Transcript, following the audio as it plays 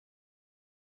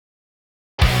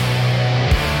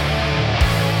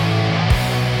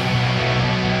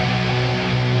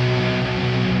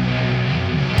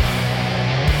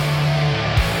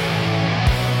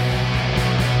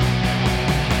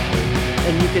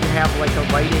can have like a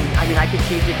lighting. I mean, I could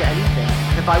change it to anything.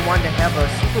 If I wanted to have a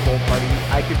Super Bowl party,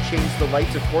 I could change the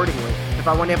lights accordingly. If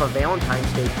I want to have a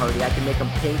Valentine's Day party, I can make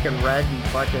them pink and red and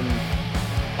fucking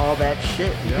all that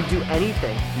shit. You could do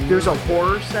anything. There's a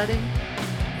horror setting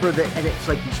and it's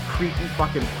like these creepy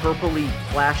fucking purpley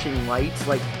flashing lights.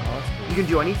 Like, you can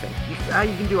do anything. You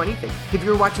can do anything. If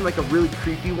you're watching like a really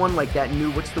creepy one, like that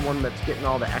new, what's the one that's getting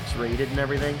all the X-rated and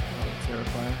everything?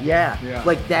 Terrifying. Yeah.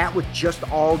 Like that with just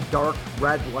all dark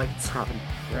red lights on.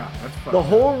 Yeah, that's fun. The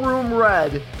whole room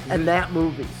red, and that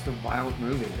movie. It's a violent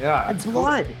movie. Yeah. And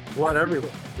blood. Blood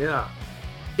everywhere. Yeah.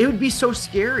 It would be so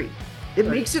scary. It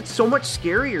makes it so much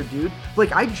scarier, dude.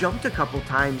 Like, I jumped a couple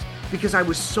times because I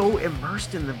was so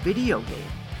immersed in the video game.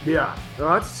 Yeah.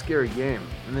 Well, that's a scary game.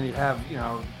 And then you have,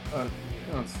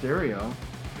 stereo.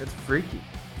 It's freaky.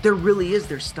 There really is.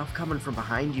 There's stuff coming from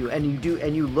behind you, and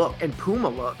you look, and Puma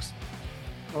looks.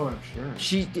 Oh, I'm sure.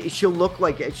 She'll look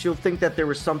like she'll think that there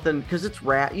was something because it's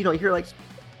rat. You hear like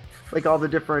all the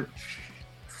different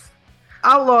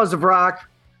Outlaws of Rock,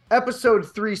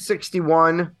 episode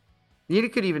 361. You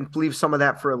could even leave some of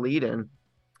that for a lead-in.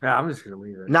 Yeah, I'm just gonna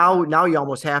leave it. Now you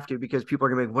almost have to because people are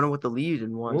gonna be like, wonder what the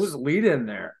lead-in was. What was the lead-in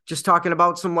there? Just talking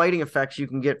about some lighting effects you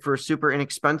can get for super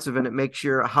inexpensive, and it makes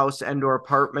your house and/or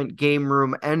apartment, game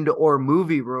room, and/or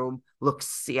movie room look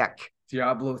sick.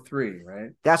 Diablo 3, right?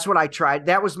 That's what I tried.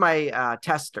 That was my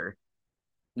tester.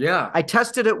 Yeah. I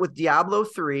tested it with Diablo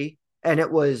 3, and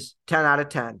it was 10 out of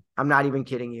 10. I'm not even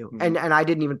kidding you. Mm-hmm. And I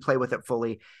didn't even play with it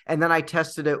fully. And then I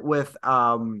tested it with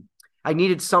I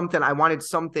wanted something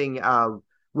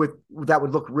with that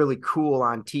would look really cool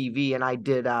on TV, and I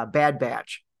did Bad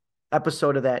Batch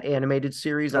episode of that animated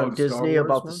series on Disney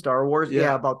about the Star Wars.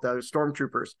 Yeah, about the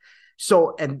stormtroopers.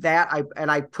 So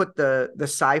I put the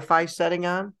sci-fi setting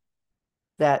on.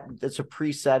 That's a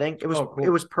pre-setting. It was cool. It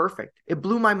was perfect. It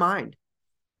blew my mind.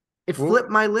 It flipped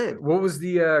my lid. What was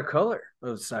the color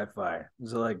of sci-fi?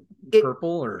 Was it like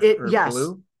purple or yes.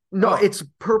 blue? No, it's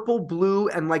purple, blue,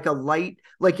 and like a light.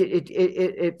 Like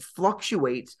it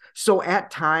fluctuates. So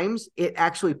at times it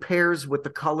actually pairs with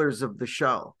the colors of the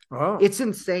show. Oh, it's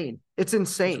insane. It's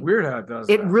insane. It's weird how it does.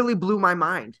 It really blew my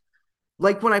mind.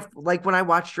 Like when I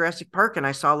watched Jurassic Park and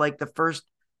I saw like the first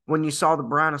when you saw the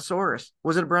Brontosaurus.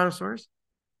 Was it a Brontosaurus?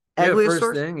 Yeah,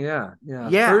 first thing, yeah.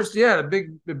 First,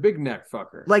 the big neck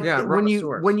fucker. Like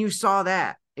when you saw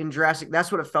that in Jurassic, that's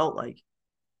what it felt like.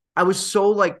 I was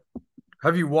so like.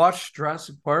 Have you watched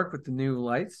Jurassic Park with the new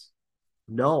lights?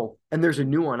 No, and there's a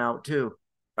new one out too.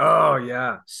 Oh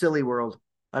yeah, Silly World.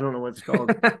 I don't know what it's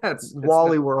called. it's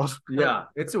Wally World. Yeah,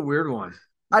 it's a weird one.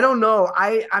 I don't know.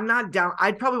 I'm not down.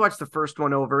 I'd probably watch the first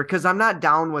one over because I'm not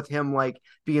down with him like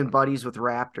being buddies with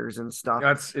raptors and stuff.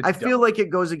 I feel like it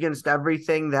goes against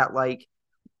everything that like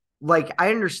I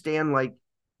understand like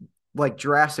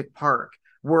Jurassic Park.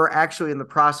 We're actually in the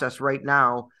process right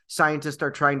now. Scientists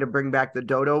are trying to bring back the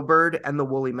dodo bird and the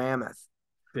woolly mammoth.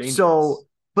 Dangerous. So,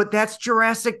 but that's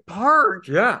Jurassic Park.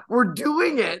 Yeah. We're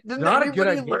doing it. Didn't not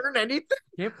anybody learn anything?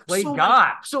 Can't play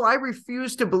God. So I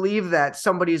refuse to believe that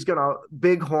somebody's going to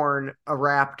bighorn a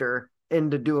raptor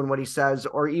into doing what he says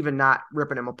or even not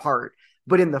ripping him apart.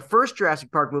 But in the first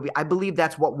Jurassic Park movie, I believe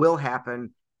that's what will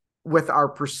happen with our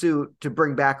pursuit to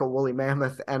bring back a woolly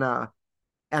mammoth and a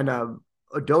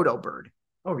dodo bird.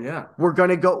 Oh, yeah. We're going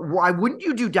to go. Why wouldn't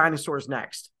you do dinosaurs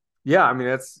next? Yeah, I mean,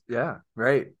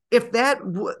 right. If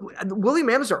woolly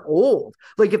mammoths are old,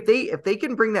 like if they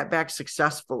can bring that back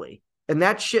successfully and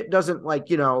that shit doesn't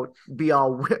be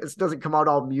all, it doesn't come out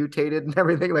all mutated and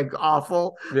everything like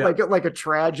awful, like a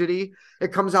tragedy.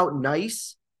 It comes out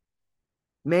nice,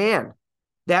 man.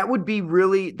 That would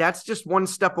be that's just one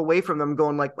step away from them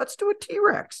going like, let's do a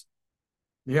T-Rex.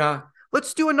 Yeah.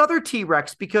 Let's do another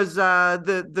T-Rex because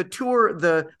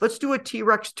let's do a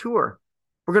T-Rex tour.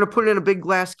 We're going to put it in a big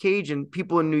glass cage and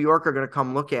people in New York are going to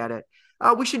come look at it.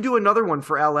 We should do another one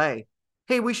for LA.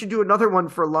 Hey, we should do another one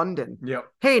for London. Yep.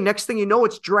 Hey, next thing you know,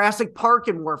 it's Jurassic Park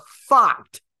and we're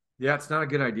fucked. Yeah, it's not a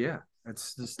good idea.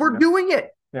 It's just we're doing it.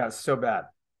 Yeah, it's so bad.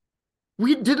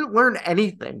 We didn't learn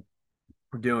anything.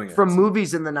 We're doing it from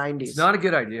movies in the 90s. It's not a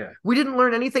good idea. We didn't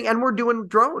learn anything, and we're doing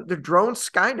the drone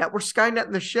Skynet. We're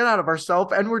Skynetting the shit out of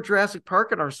ourselves, and we're Jurassic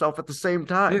Parking ourselves at the same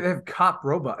time. They have They have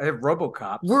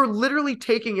RoboCops. We're literally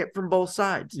taking it from both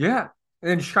sides. Yeah.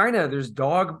 In China, there's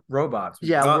dog robots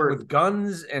with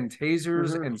guns and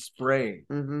tasers and spray.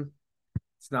 Mm-hmm.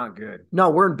 It's not good.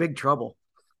 No, we're in big trouble.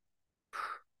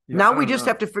 Yeah, now we just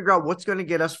have to figure out what's going to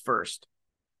get us first.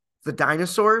 The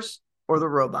dinosaurs or the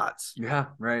robots. Yeah,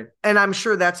 right. And I'm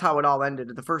sure that's how it all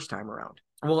ended the first time around.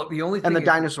 Well, the only thing and the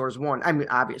dinosaurs won. I mean,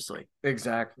 obviously.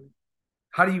 Exactly.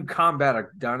 How do you combat a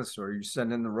dinosaur? You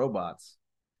send in the robots.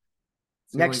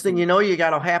 Next thing you know, you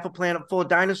got a half a planet full of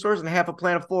dinosaurs and half a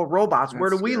planet full of robots. Where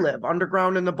do we live?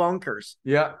 Underground in the bunkers.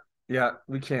 Yeah. Yeah.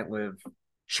 We can't live.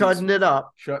 Chudding it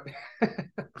up.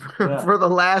 For the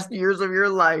last years of your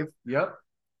life. Yep.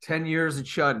 10 years of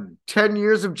chudding. 10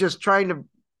 years of just trying to,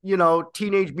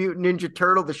 Teenage Mutant Ninja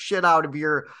Turtle the shit out of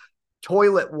your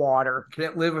toilet water.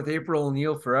 Can't live with April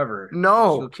O'Neil forever.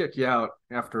 No. She'll kick you out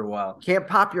after a while. Can't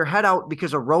pop your head out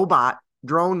because a robot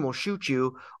drone will shoot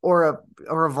you or a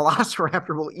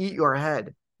velociraptor will eat your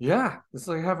head. Yeah. It's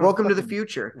like having Welcome to the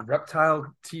future. Reptile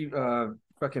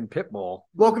fucking pit bull.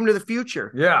 Welcome to the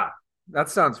future. Yeah. That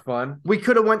sounds fun. We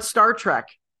could have went Star Trek,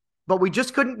 but we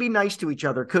just couldn't be nice to each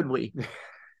other, could we?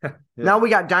 Yeah. Now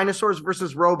we got dinosaurs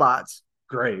versus robots.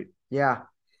 Great. Yeah.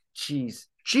 Jeez.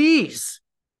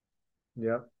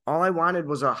 Yep. All I wanted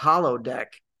was a holodeck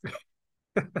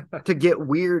to get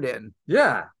weird in.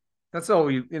 Yeah. That's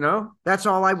all That's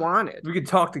all I wanted. We could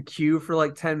talk to Q for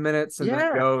like 10 minutes and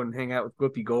then go and hang out with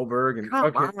Whoopi Goldberg. And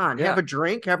Come on. Yeah. Have a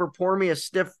drink. Have her pour me a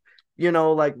stiff,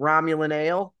 like Romulan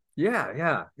ale.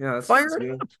 Yeah. That's Fire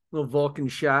it up. Little Vulcan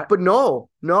shot. But no.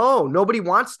 Nobody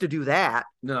wants to do that.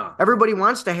 No. Everybody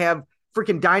wants to have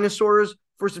freaking dinosaurs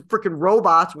versus freaking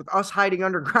robots with us hiding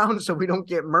underground so we don't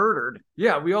get murdered.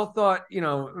 Yeah, we all thought, in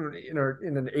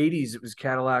the 80s it was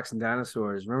Cadillacs and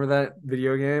dinosaurs. Remember that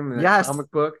video game and that comic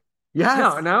book?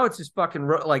 Yes. Now it's just fucking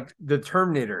like the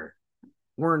Terminator.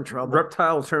 We're in trouble.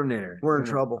 Reptile Terminator. We're in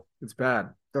trouble. It's bad.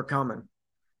 They're coming.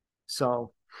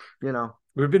 So,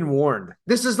 we've been warned.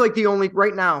 This is like the only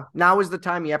right now. Now is the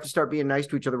time you have to start being nice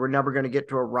to each other. We're never going to get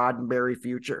to a Roddenberry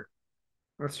future.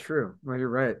 That's true. Well, you're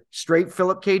right. Straight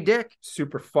Philip K. Dick.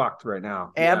 Super fucked right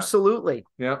now. Absolutely.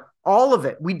 Yeah. All of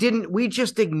it. We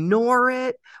just ignore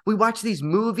it. We watch these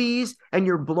movies and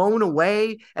you're blown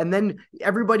away. And then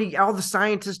all the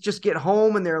scientists just get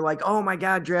home and they're like, oh my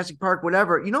God, Jurassic Park,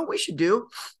 whatever. You know what we should do?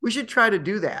 We should try to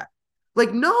do that.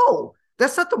 Like, no,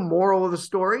 that's not the moral of the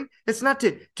story. It's not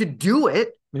to do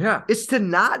it. Yeah. It's to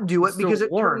not do it because it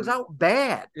turns out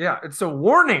bad. Yeah. It's a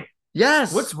warning.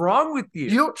 Yes. What's wrong with you?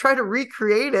 You don't try to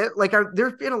recreate it. Like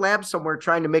they're in a lab somewhere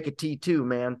trying to make a T2,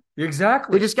 man.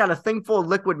 Exactly. They just got a thing full of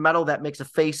liquid metal that makes a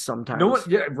face sometimes.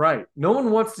 Right. No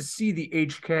one wants to see the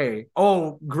HK.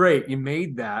 Oh, great. You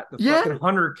made that. The fucking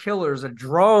hunter killer's a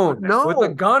drone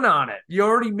with a gun on it. You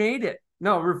already made it.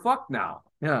 No, we're fucked now.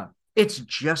 Yeah. It's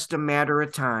just a matter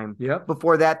of time. Yep.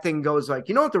 Before that thing goes like,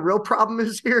 you know what the real problem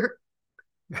is here?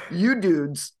 You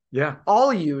dudes. Yeah.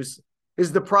 All yous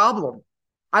is the problem.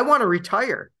 I want to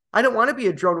retire. I don't want to be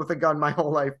a drone with a gun my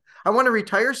whole life. I want to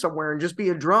retire somewhere and just be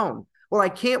a drone. Well, I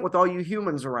can't with all you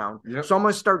humans around. Yep. So I'm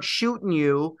going to start shooting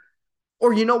you.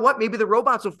 Or you know what? Maybe the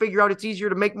robots will figure out it's easier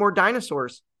to make more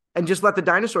dinosaurs and just let the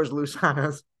dinosaurs loose on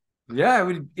us. Yeah,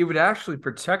 it would actually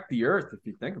protect the earth if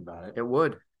you think about it. It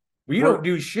would. We don't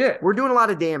do shit. We're doing a lot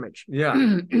of damage. Yeah.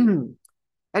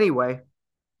 Anyway,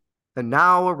 the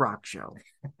Now a Rock Show.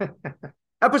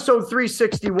 Episode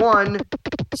 361,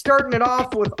 starting it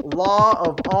off with Law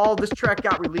of All. This track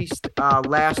got released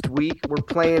last week. We're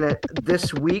playing it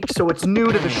this week, so it's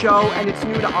new to the show, and it's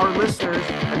new to our listeners,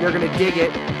 and they're going to dig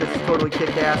it. This is totally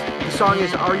kick-ass. The song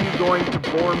is Are You Going to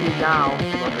Bore Me Now?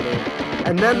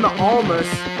 And then the Almas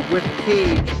with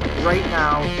Cage right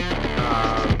now.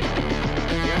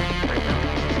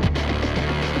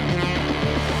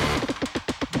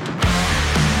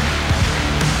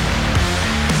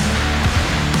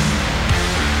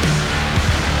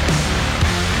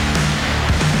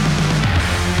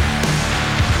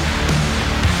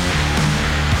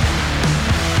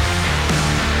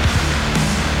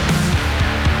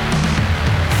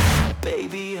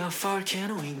 Far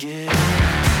can we get?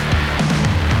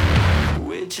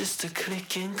 We're just a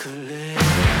click and collect,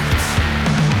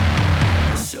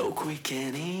 so quick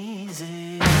and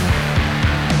easy.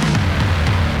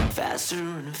 Faster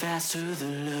and faster the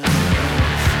love,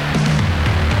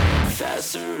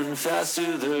 faster and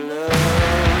faster the love.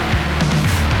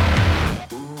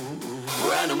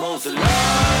 We're animals of love,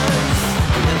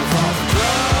 we never fall for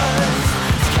drugs.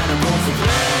 It's kind of more to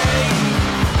play,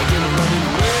 again I'm running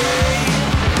away.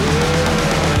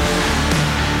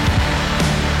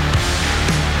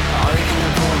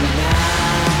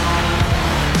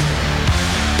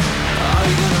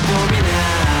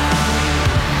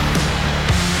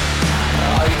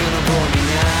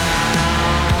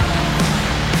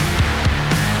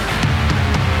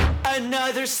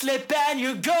 Another slip and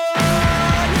you're gone.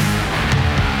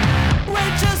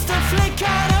 We're just a flick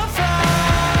out of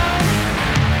fun.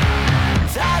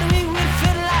 Thought we would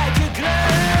fit like a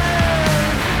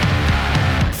glove.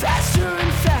 Faster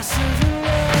and faster than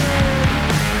love.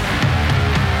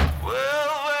 Well,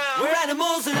 we're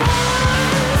animals and we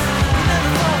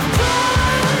never fall for drugs.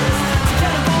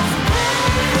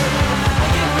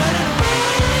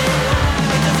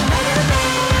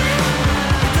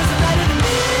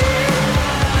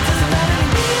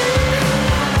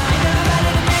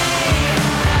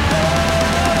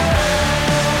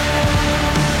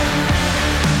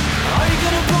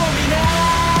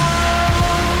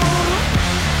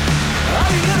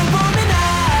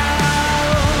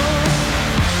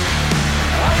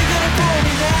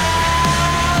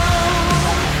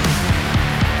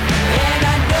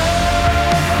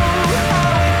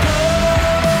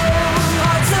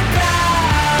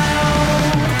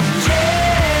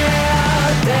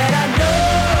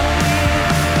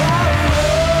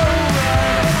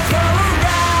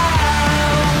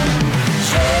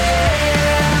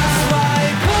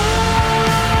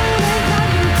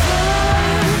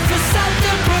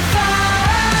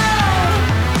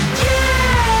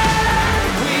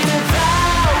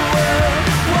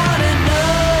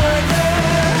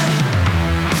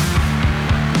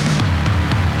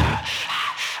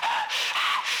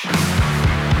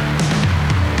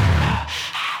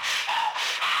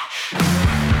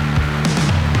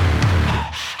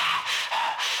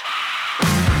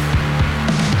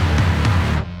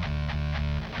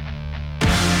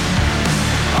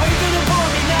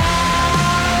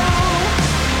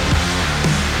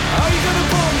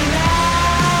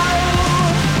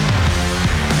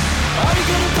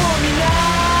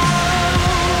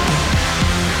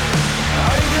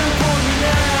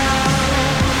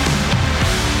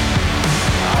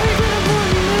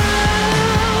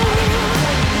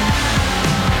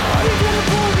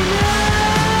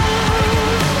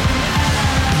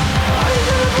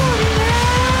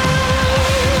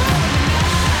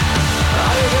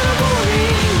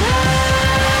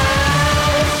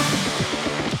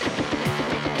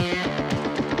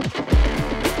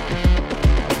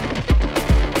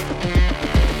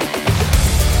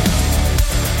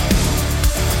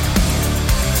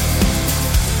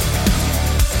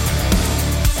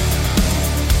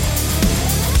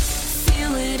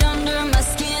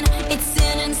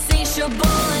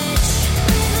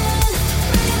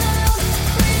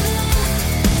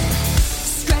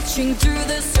 Crashing through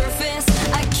the surface,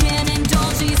 I can't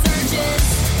indulge these urges.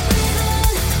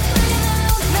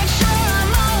 Make sure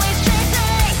I'm always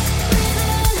chasing,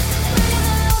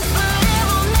 but it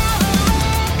will never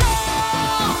let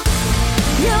go.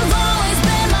 You've always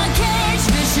been my cage,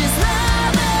 vicious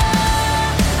lover.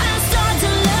 I start to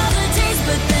love the taste,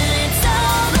 but then it's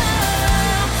over.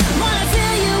 Wanna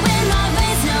feel you in my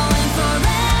veins now and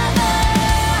forever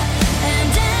and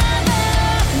ever,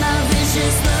 my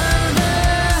vicious lover.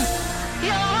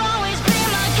 You'll always be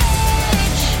my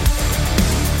cage.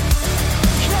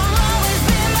 You'll always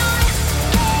be my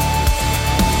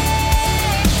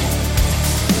cage.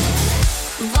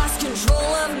 Lost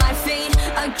control of my fate.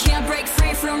 I can't break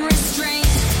free from restraint.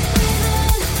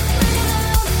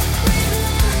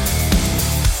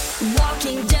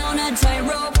 Walking down a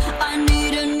tightrope. I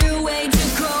need a new way to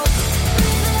cope.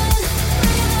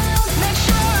 Make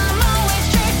sure I'm always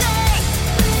chasing,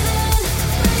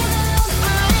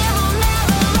 but it will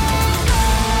never let go.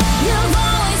 You've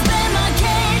always been my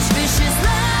cage, vicious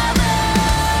lover.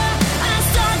 I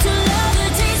start to love the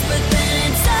taste, but then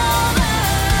it's over.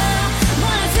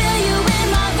 Wanna feel you in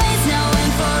my veins now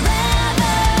and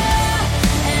forever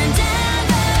and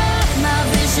ever, my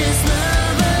vicious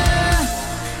lover.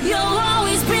 You'll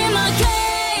always be my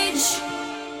cage.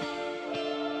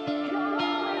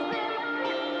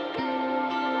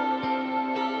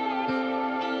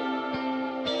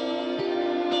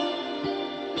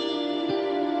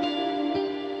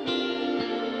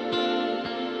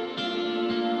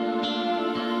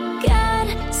 God,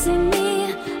 sing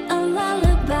me a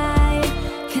lullaby,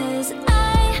 'cause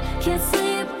I can't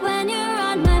sleep when you're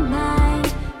on my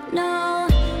mind. No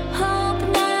hope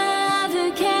never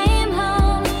came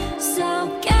home, so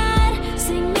God,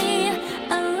 sing me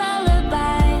a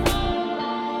lullaby.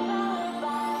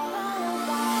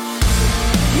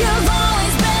 You've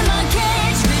always been my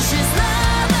cage, vicious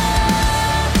lover.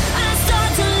 I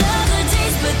start to love the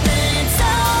taste, but then it's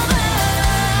over.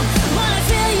 Wanna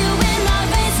feel you in my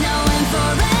veins now and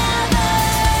forever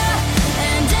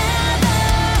and ever,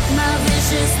 my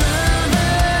vicious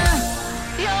lover.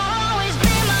 You'll always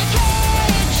be my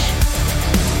cage.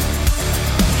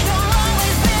 You'll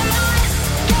always be my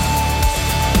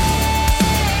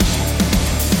cage.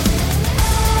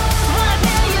 Wanna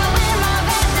feel you in my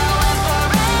veins now and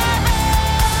forever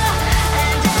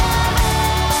and ever.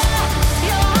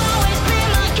 You'll always be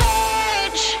my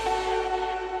cage.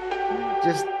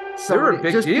 Just They were a somebody-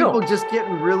 big just deal. people just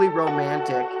getting really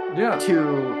romantic Yeah.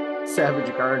 to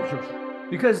Savage Garden.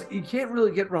 Because you can't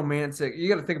really get romantic. You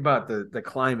got to think about the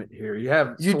climate here. You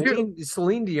have You do.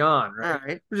 Celine Dion, All right?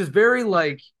 right. Which is very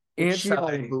like She all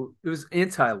anti. boot. It was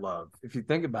anti-love. If you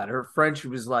think about it, her French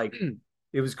was like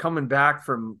it was coming back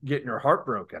from getting her heart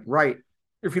broken. Right.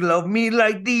 If you love me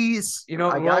like these, you know,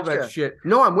 I all gotcha. that shit.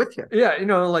 No, I'm with you. Yeah, you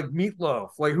know, like Meatloaf.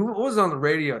 Like who was on the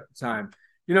radio at the time?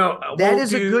 You know, That won't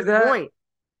is a do good that. point.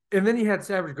 And then you had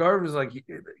Savage Garden was like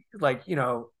you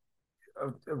know,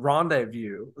 a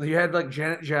rendezvous. You had like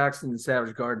Janet Jackson and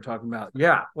Savage Garden talking about,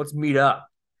 yeah, let's meet up.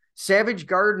 Savage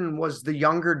Garden was the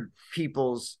younger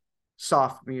people's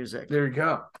soft music. There you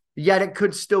go. Yet it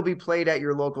could still be played at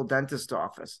your local dentist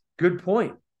office, Good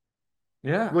point.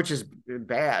 Yeah, which is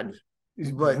bad.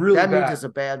 It's But really that means bad. it's a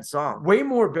bad song. Way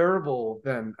more bearable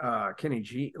than Kenny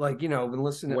G. Like, you know, when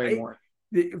listening Way to more.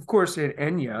 Of course, in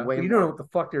Enya, Way you more. don't know what the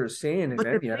fuck they were saying in But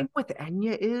the Enya. thing with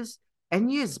Enya is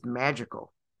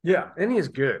magical. Yeah, Enya is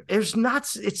good. It's not.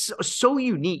 It's so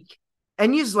unique.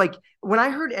 Enya's like, when I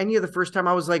heard Enya the first time,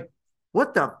 I was like,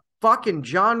 what the fucking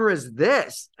genre is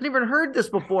this? I never heard this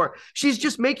before. She's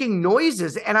just making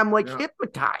noises and I'm like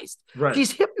hypnotized. Right.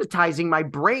 She's hypnotizing my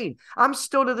brain. I'm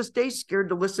still to this day scared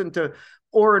to listen to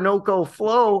Orinoco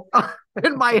Flow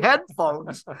in my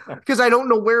headphones because I don't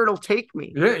know where it'll take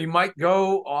me. Yeah, you might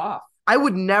go off. I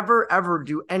would never ever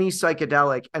do any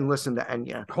psychedelic and listen to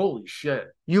Enya. Holy shit.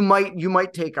 You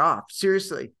might take off.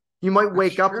 Seriously. You might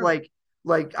wake up Sure. like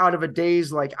out of a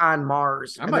daze, like on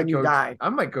Mars, and then you die. I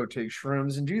might go take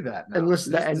shrooms and do that now. And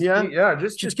listen to Just Enya? see- yeah,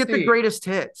 just Just to get the see. greatest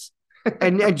hits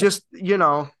and just,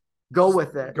 go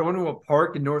with it. Go into a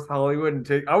park in North Hollywood and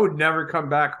take. I would never come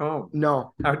back home.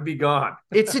 No, I would be gone.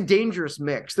 it's a dangerous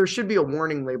mix. There should be a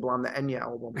warning label on the Enya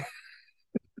album.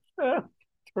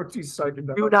 Don't you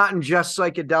psychedelic. Do not ingest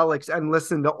psychedelics and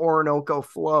listen to Orinoco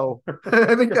Flow.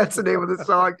 I think that's the name of the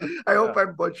song. I hope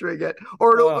I'm butchering it.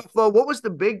 Orinoco Flow. What was the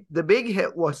big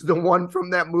hit was the one from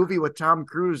that movie with Tom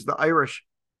Cruise, The Irish.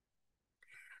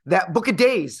 That Book of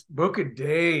Days. Book of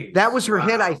Days. That was her Wow.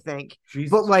 hit, I think. Jesus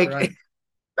But like Christ.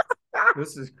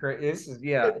 This is crazy. This is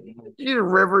yeah. she's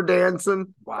river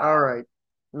dancing. Wow. All right.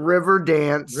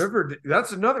 Riverdance.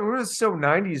 That's another one. It's so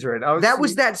 90s, right? That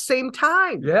was that same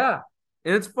time. Yeah.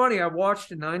 And it's funny. I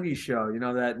watched a 90s show,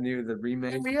 the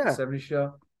remake, Oh, yeah. 70s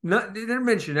show. No, they didn't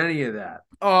mention any of that.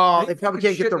 Oh, they probably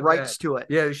can't get the rights to it.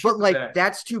 Yeah. But like,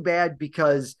 that's too bad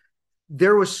because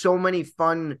there was so many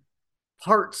fun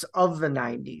parts of the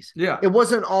 90s. Yeah. It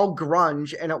wasn't all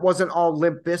grunge and it wasn't all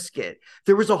Limp Bizkit.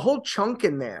 There was a whole chunk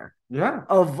in there. Yeah.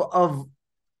 Of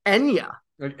Enya.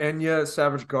 Like Enya,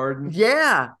 Savage Garden.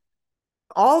 Yeah.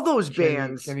 All those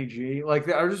bands. Kenny G.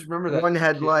 Like, I just remember that. One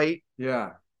Headlight.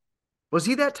 Yeah. Was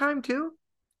he that time too?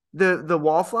 The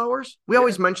Wallflowers? We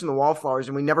always mention the Wallflowers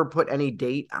and we never put any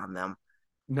date on them.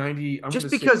 90. Just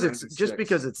because it's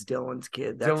Dylan's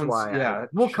kid. That's why. Yeah.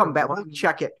 We'll come back. We'll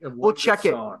check it. We'll check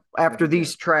it after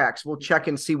these tracks. We'll check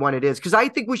and see when it is. Because I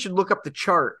think we should look up the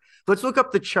chart. Let's look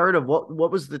up the chart of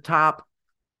what was the top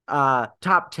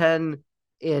 10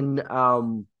 in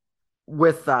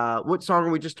with what song are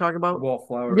we just talking about?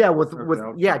 Wallflowers. Yeah, with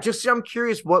just I'm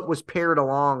curious what was paired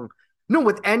along. No,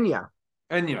 with Enya.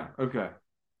 Okay.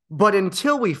 But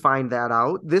until we find that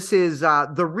out, this is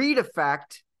the Reed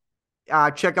Effect.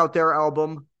 Check out their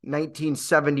album,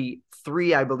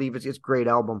 1973, I believe. It's a great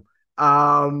album.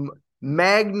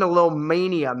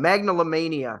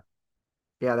 Magnolomania.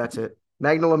 Yeah, that's it.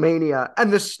 Magnolomania.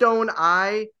 And the Stone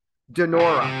Eye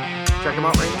Denora. Check them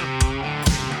out right now.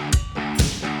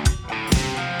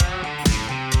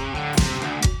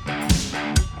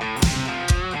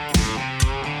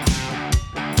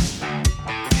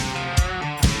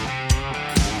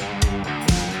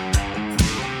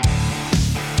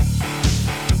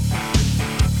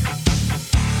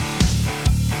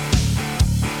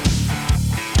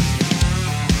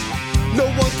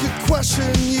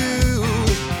 Question you,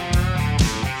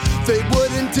 they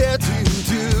wouldn't dare to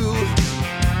do,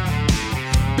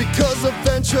 because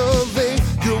eventually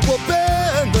you will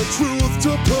bend the truth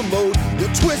to promote your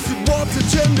twisted, warped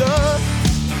agenda.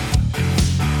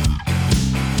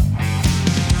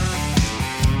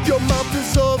 Your mouth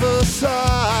is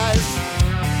oversized,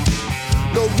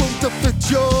 no room to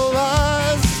fit your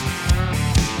eyes.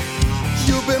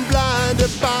 You've been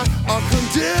blinded by our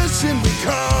condition we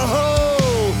call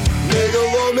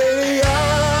megalomania.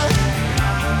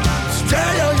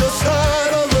 Stay on your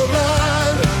side of the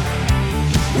line.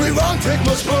 We won't take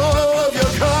much more of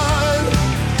your kind.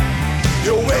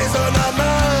 Your ways are not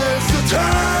mine, so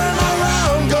turn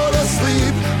around, go to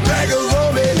sleep.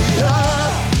 Megalomania.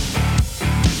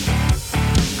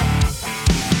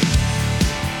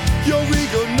 Your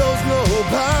ego knows no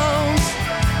bounds,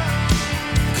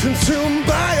 consumed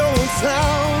by your own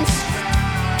sounds.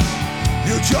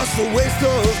 You're just a waste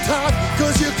of time,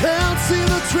 cause you can't see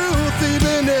the truth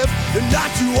even if they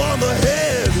knock you on the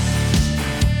head.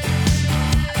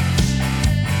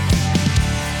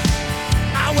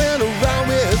 I went around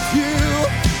with you,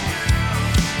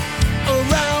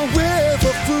 around with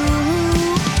a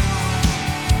fool.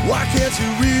 Why can't you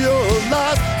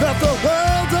realize that the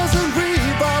world doesn't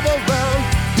revolve around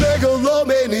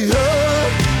megalomania?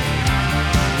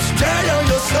 Stay on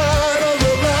your side of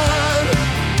the line.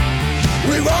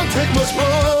 We won't take much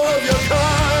more of your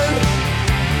kind.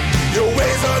 Your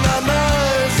ways are not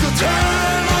mine, so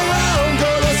turn around,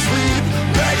 go to sleep.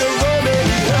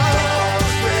 Megalomania.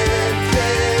 When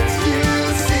can't you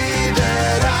see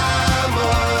that I'm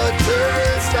a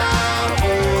turnstile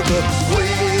for the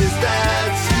ways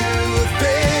that you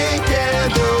think,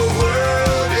 and the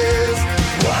world is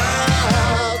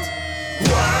wild,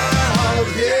 wild,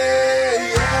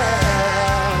 yeah, yeah.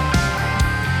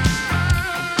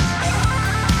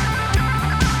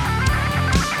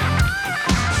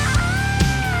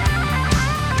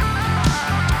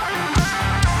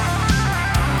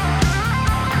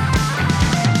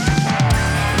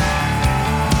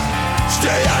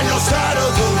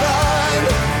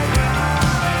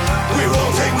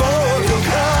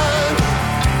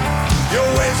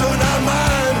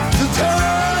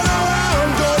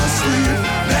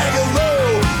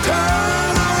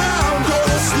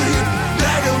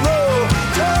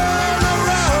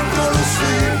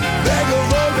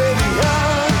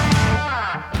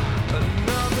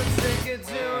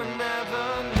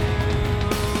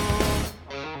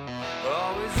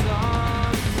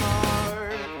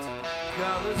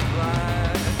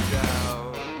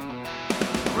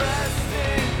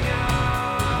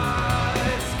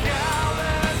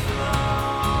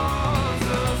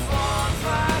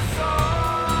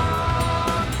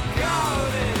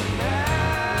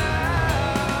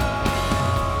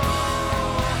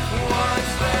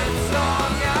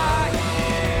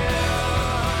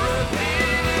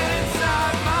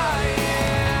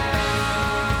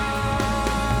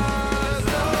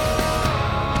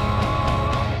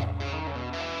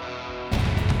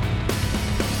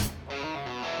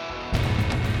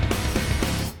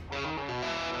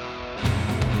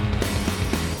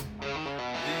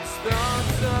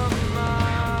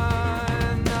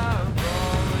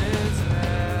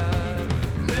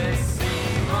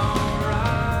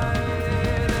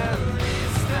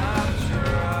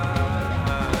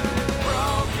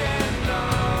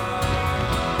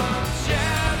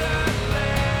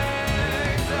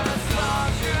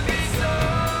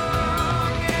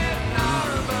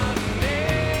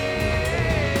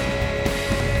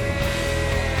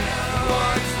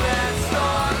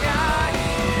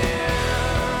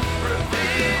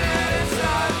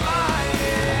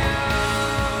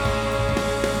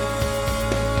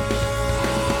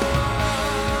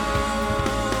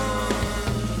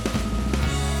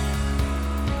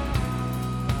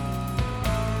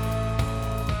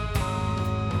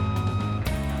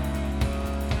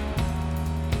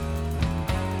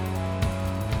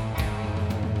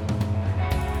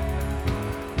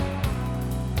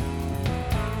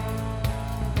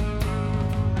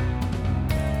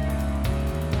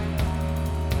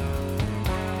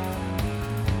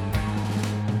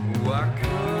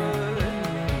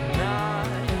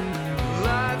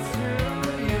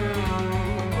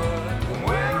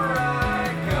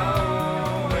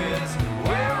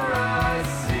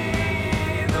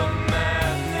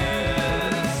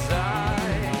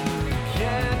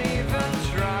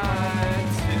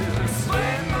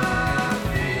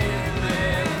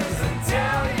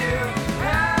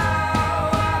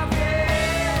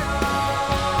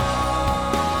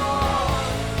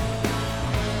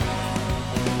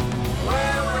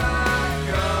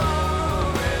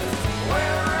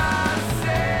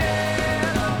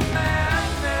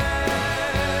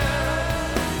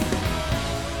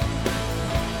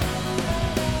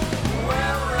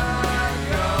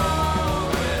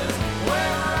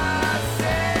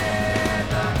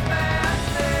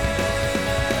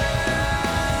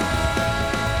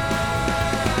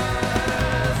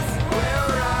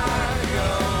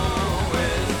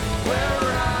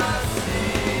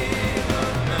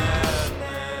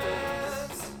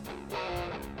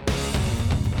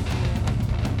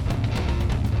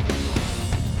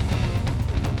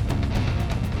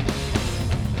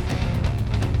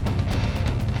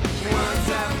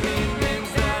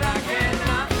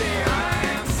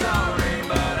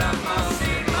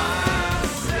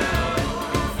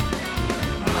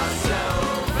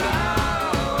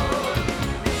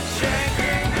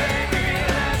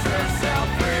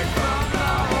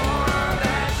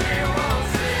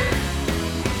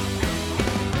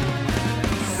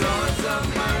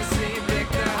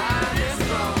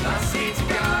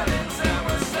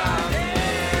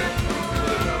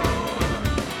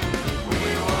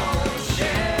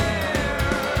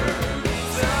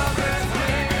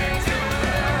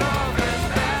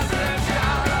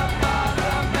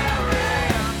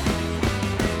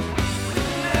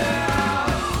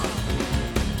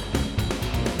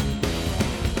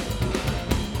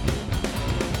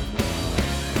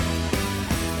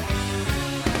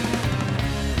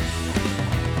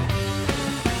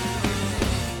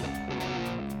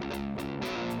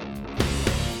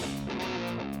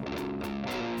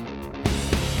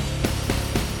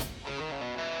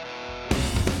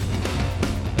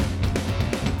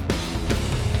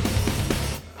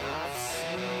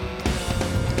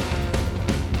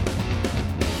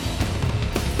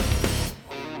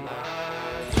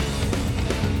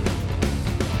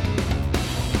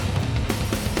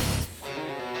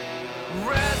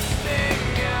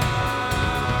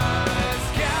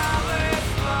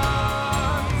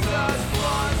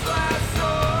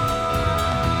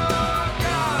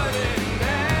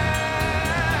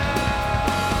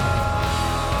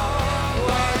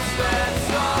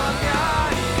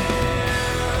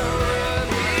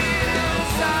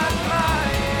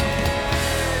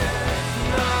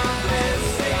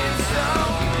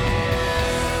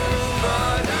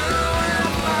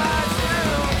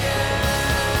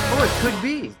 Could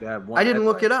be. That one I didn't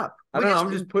look it up. I don't know.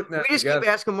 I'm just putting that. We just keep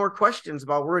asking more questions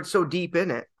about where it's so deep in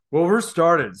it. Well, we're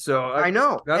started, so I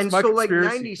know. That's and my so like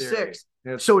conspiracy 96.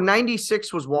 theory. So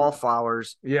 96 was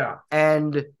Wallflowers. Yeah.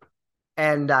 And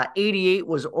 88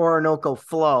 was Orinoco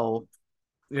Flow.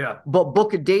 Yeah. But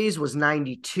Book of Days was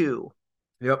 92.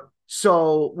 Yep.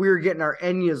 So we were getting our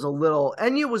Enya's a little.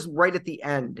 Enya was right at the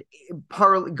end,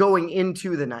 going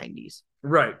into the 90s.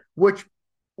 Right. Which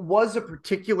was a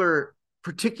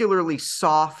particularly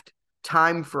soft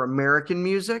time for American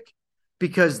music,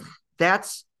 because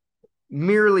that's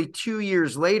merely 2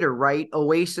 years later, right?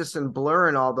 Oasis and Blur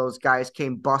and all those guys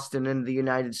came busting into the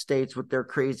United States with their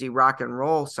crazy rock and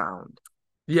roll sound.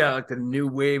 Yeah, like the new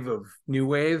wave of new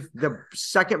wave. The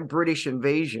second British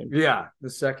invasion. Yeah, the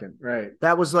second, right.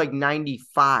 That was like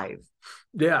 95.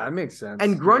 Yeah, that makes sense.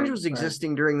 And grunge was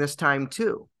existing during this time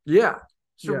too. Yeah.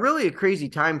 So really a crazy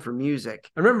time for music.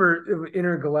 I remember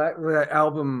that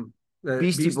album,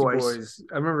 Beastie Boys.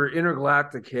 I remember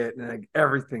Intergalactic hit and like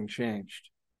everything changed.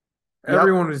 Yep.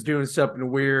 Everyone was doing something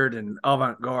weird and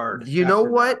avant-garde. You know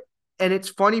what? And it's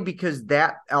funny because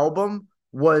that album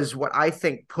was what I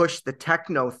think pushed the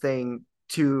techno thing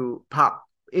to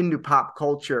into pop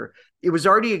culture. It was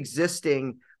already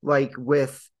existing like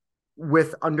with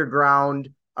underground,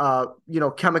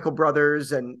 Chemical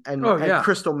Brothers and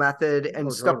Crystal Method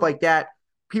and stuff like that.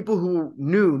 People who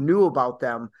knew about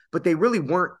them, but they really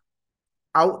weren't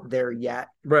out there yet.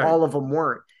 Right. All of them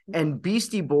weren't. And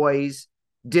Beastie Boys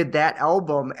did that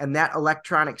album, and that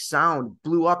electronic sound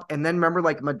blew up. And then remember,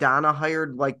 like Madonna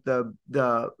hired like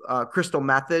the Crystal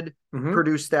Method,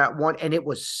 produced that one, and it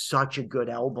was such a good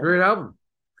album. Great album.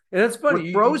 And it's funny.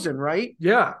 With Frozen, right?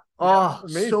 Yeah. Oh,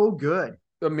 amazing. So good.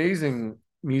 Amazing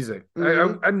music.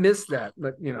 Mm-hmm. I miss that,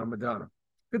 but Madonna.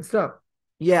 Good stuff.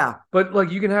 Yeah. But like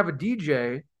you can have a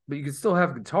DJ, but you can still have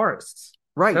guitarists.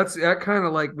 Right. That kind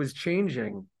of like was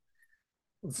changing.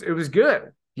 It was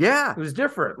good. Yeah. It was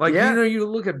different. Like, you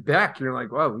look at Beck, you're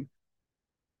like, wow,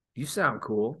 you sound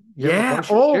cool. Yeah.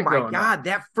 Oh my God.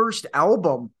 That first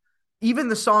album, even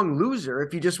the song Loser,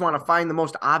 if you just want to find the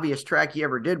most obvious track he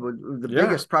ever did,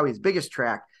 was probably his biggest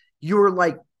track. You were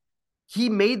like, he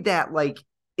made that like,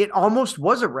 it almost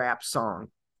was a rap song.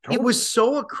 Totally. It was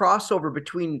so a crossover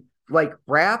between like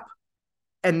rap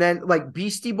and then like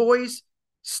Beastie Boys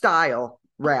style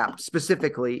rap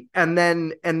specifically, and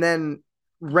then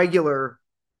regular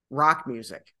rock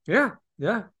music. Yeah.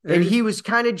 Yeah. And he was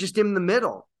kind of just in the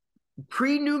middle.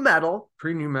 Pre-new metal.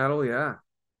 Yeah.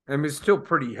 I mean, it's still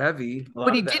pretty heavy.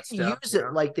 But he didn't use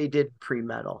it like they did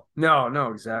pre-metal.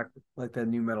 No, exactly. Like that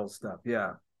new metal stuff.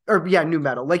 Yeah. Or new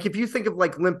metal. Like if you think of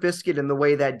like Limp Bizkit and the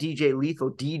way that DJ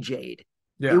Lethal DJ'd,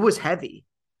 it was heavy.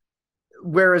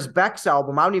 Whereas Beck's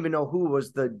album, I don't even know who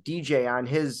was the DJ on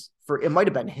his, it might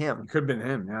have been him. It could have been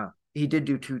him, yeah. He did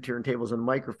do 2 turntables and a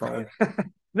microphone.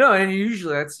 No, and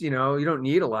usually that's, you don't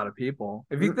need a lot of people.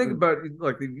 If you think about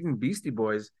like even Beastie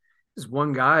Boys, this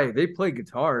one guy, they play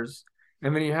guitars,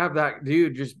 and then you have that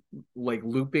dude just like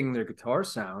looping their guitar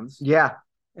sounds. Yeah.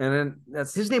 And then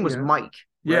that's his name was Mike.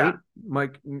 Yeah. Right?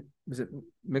 Mike, was it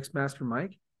Mixmaster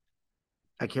Mike?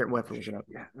 I can't wait to look it up.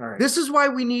 Yeah. All right. This is why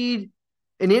we need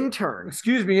an intern.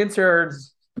 Excuse me,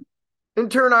 interns.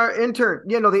 Our intern.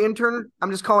 The intern.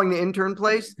 I'm just calling the intern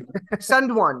place.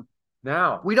 Send one.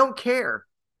 Now. We don't care.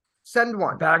 Send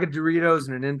one. Bag of Doritos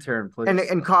and an intern, please.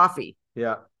 And coffee.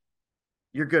 yeah.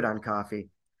 You're good on coffee.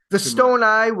 The Too Stone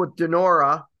Eye with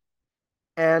Denora,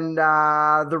 and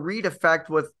the Reed Effect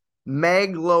with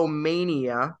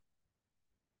Megalomania.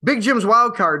 Big Jim's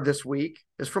wild card this week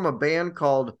is from a band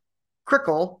called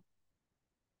Crickle.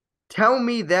 Tell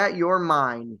Me That You're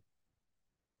Mine.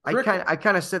 Crickle. I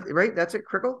kind of said, right? That's it,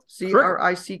 Crickle?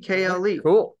 Crickle.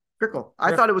 Cool. Crickle. I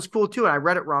Yeah. thought it was cool too, and I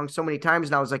read it wrong so many times,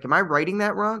 and I was like, am I writing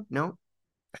that wrong? No.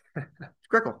 It's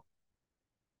Crickle.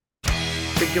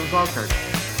 Big Jim's wild card.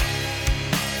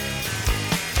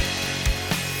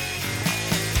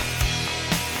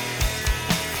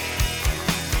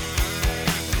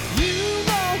 You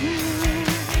know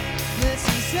this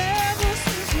is ever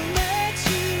since we met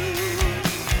you.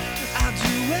 I'll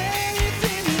do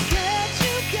anything to get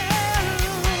you,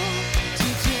 girl, to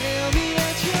tell me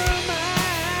that you're mine.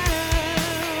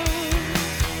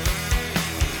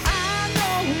 I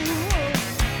know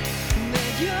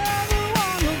that you're the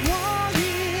one I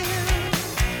wanted,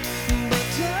 but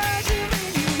doesn't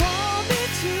mean you want me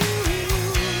to.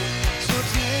 So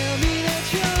tell me that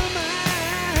you're mine.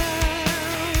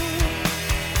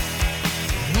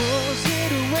 Was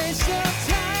it a waste of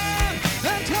time?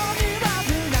 I'm talking about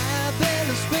the night that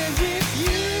I spent with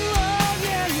you. Oh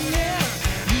yeah, yeah.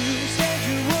 You said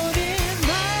you wouldn't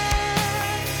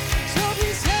mind, so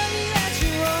please tell me that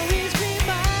you'll always be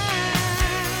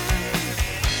mine.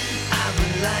 I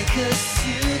would like us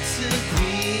to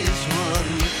be as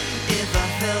one. If I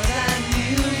felt I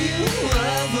knew you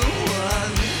were the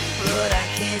one, but I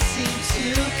can't seem to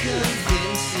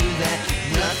convince you that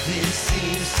nothing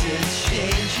seems to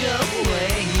change your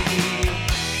way.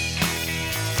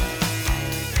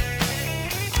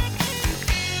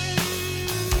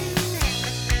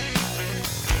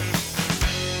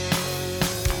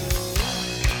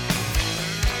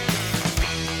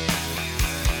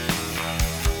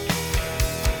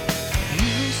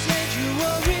 You said you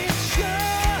weren't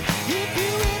sure if you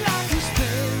would like to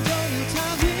spend all your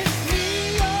time with me.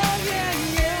 Oh yeah,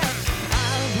 yeah.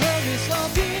 I've heard this all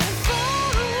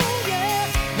before, yeah.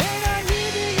 And I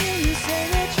need to hear you say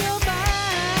that you're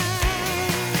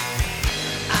mine.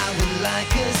 I would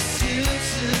like us to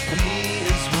be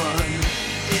as one.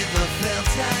 If I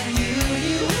felt I knew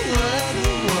you were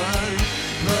the one,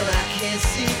 but I can't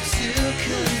seem to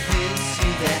convince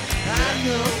you that I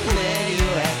know where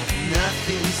you're at.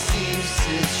 Nothing seems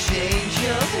to change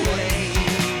your way.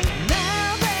 Now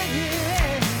that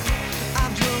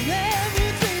I've done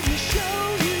everything to show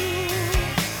you,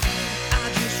 I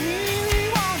just really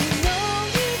want to know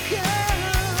you,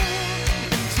 girl,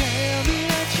 and tell me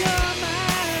that you're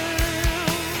mine.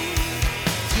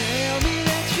 Tell me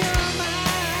that you're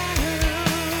mine.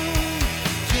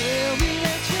 Tell me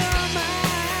that you're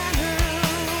mine.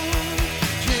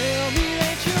 Tell me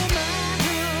that you're mine.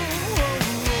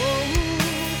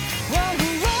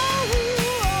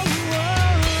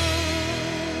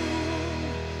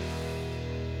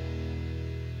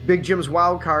 Big Jim's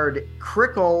wild card,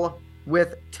 Crickle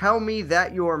with Tell Me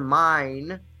That You're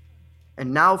Mine.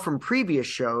 And now from previous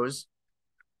shows,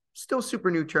 still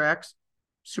super new tracks,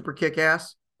 super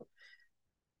kick-ass.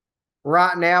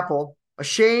 Rotten Apple,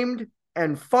 Ashamed,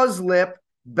 and Fuzz Lip,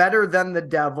 Better Than the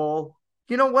Devil.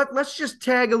 You know what? Let's just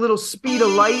tag a little Speed of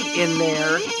Light in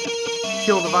there.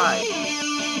 Kill the vibe.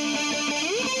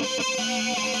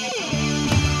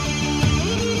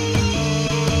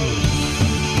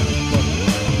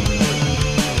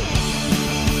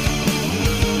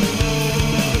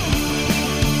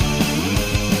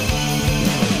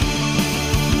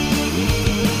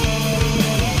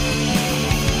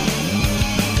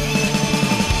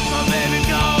 My baby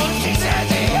goes, she said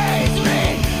she hates me.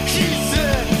 She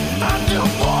said I'm too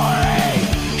boring.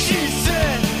 She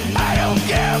said I don't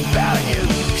care about you.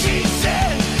 She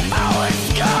said I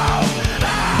was gone.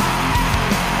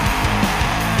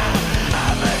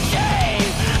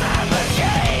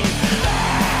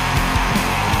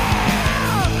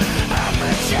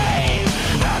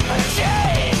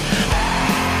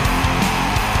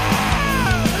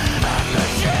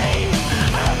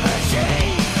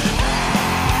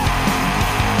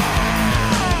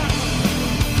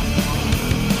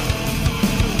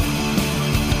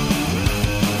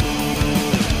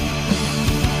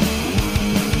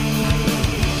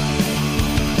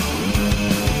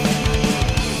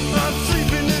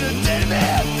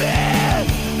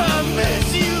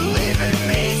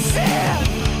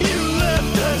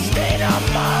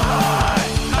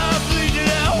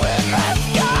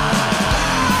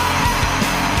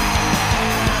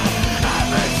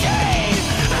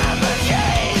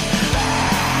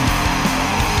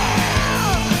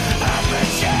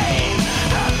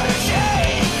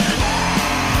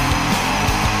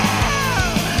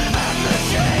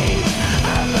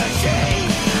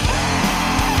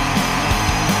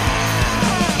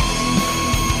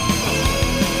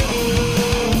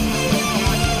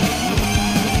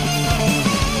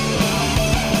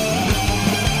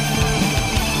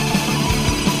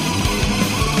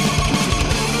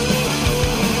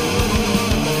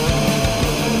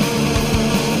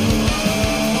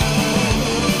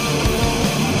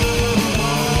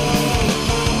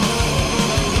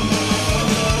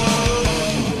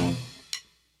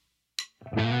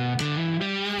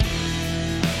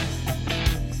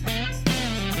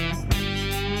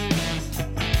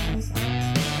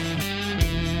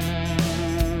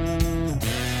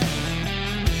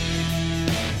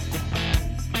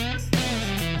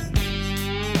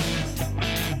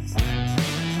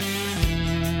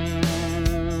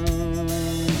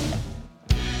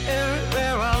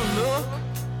 Everywhere I look,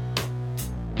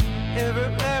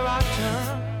 everywhere I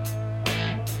turn,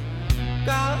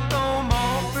 got no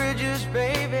more bridges,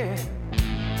 baby,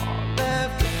 all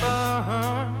left to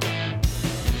burn.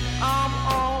 I'm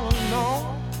all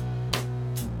alone,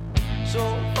 so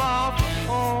far from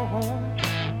home.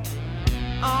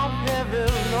 I'm heavy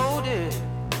loaded,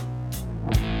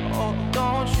 oh,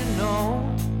 don't you know?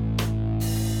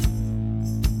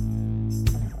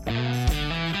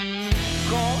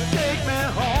 Gonna take me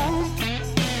home.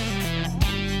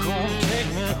 Gonna take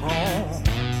me home.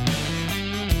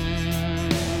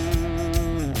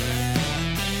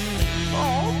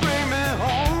 Oh, bring me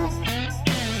home.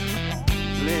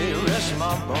 Lay rest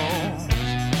my bones.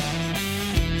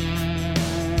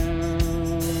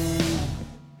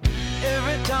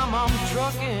 Every time I'm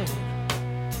trucking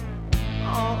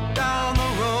on down the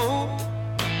road,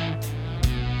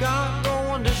 got no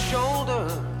one to shoulder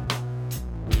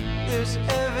this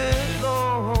heavy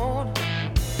load.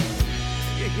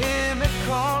 You hear me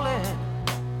calling,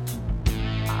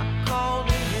 I call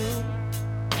to you,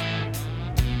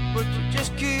 but you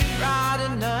just keep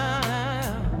riding now,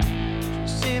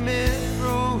 see me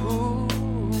through.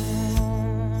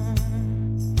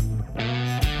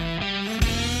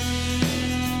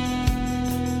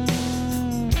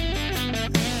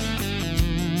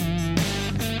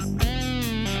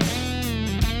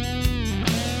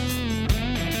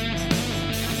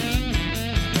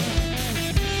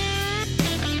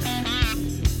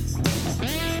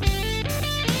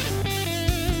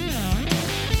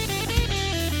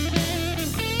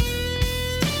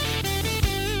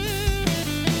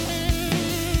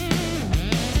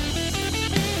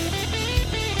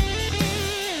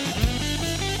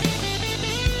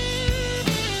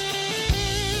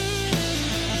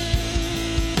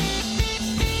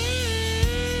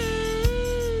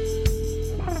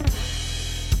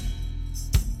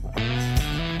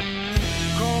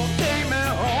 Gonna take me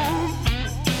home.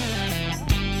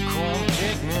 Gonna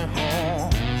take me home.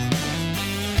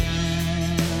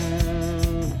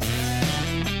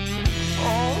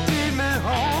 Oh, lead me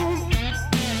home.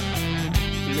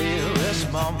 Lay rest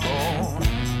my bones.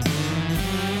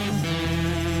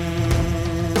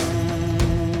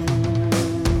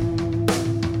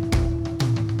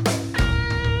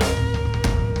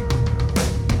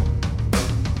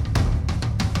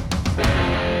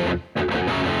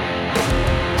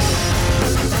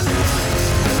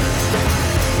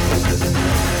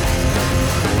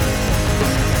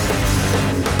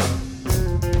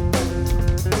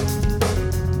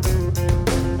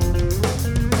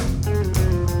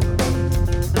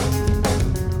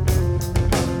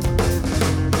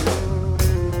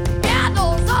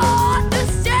 Candles on the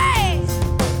stage.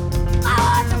 I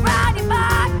want to ride your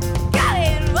back. Got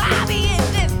it, I'll be in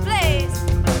this place.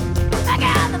 Back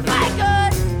at the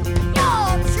fakers,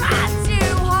 you're trying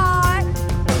too hard.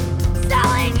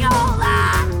 Selling your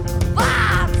life,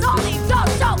 vibes only go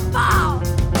so far.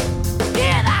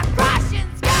 Hear that crashing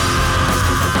sky.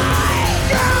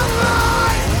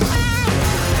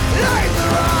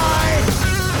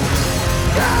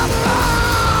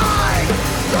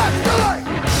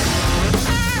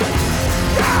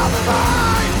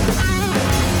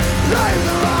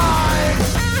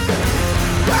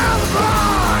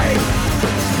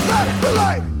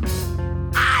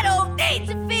 I don't need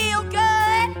to feel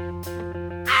good.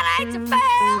 I need to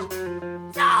feel.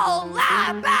 Don't lie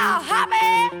about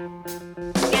happy.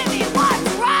 Give me what's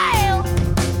real.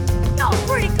 You're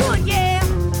pretty good, yeah.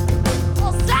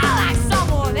 Well, sound like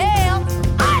someone else.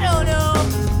 I don't know.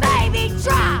 Maybe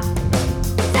try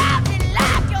something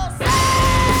like yourself.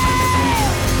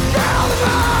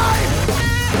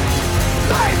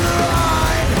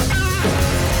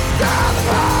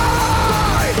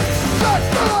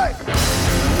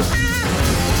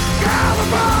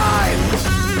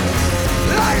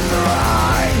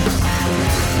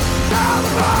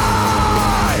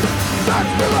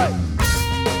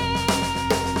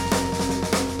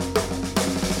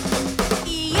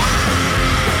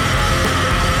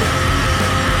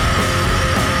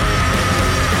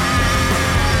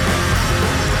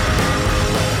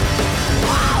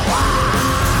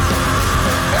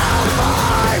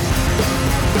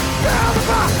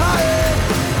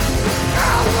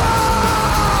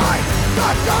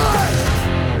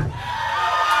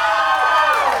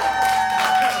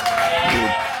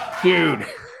 Dude.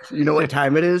 You know what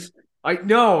time it is?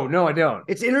 No, I don't.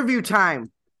 It's interview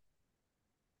time.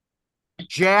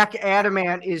 Jack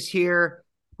Adamant is here.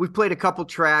 We've played a couple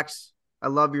tracks. I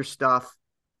love your stuff.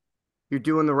 You're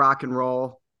doing the rock and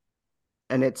roll,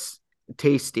 and it's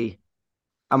tasty.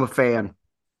 I'm a fan.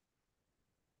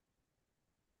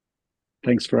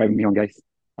 Thanks for having me on, guys.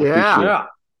 I Yeah. appreciate it. Yeah.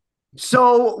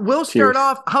 So we'll start Cheers.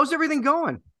 off. How's everything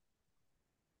going?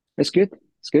 It's good.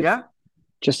 It's good. Yeah.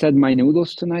 Just had my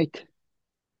noodles tonight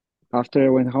after I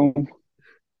went home.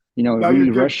 Now Really you're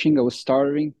good. rushing. I was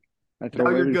starving. I Now throw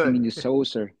you're everything good. in the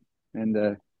saucer,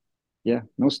 and yeah,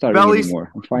 no starving Belly's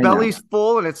anymore. I'm fine now. belly's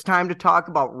full, and it's time to talk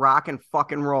about rock and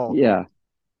fucking roll. Yeah,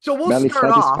 So we'll belly start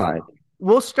off. satisfied.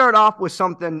 We'll start off with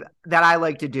something that I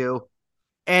like to do,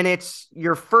 and it's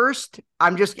your first.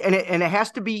 And it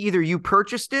has to be either you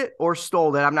purchased it or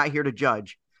stole it. I'm not here to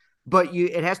judge, but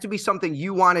it has to be something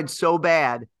you wanted so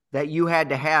bad that you had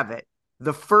to have it.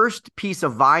 The first piece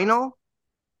of vinyl,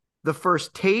 the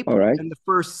first tape, All right. and the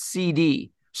first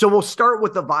CD. So we'll start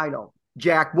with the vinyl.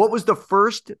 Jack, what was the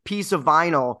first piece of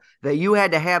vinyl that you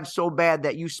had to have so bad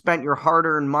that you spent your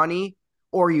hard-earned money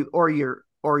or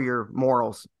your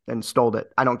morals and stole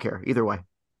it? I don't care. Either way.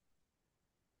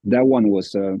 That one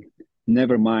was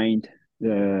Nevermind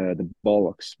the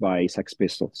Bollocks by Sex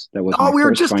Pistols. That was Oh, my we were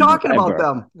first just vinyl talking about ever.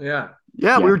 them. Yeah.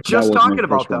 Yeah, we Yeah, were that just was my talking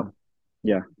about first one. them.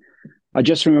 Yeah, I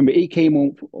just remember it came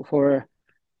on for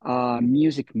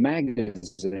music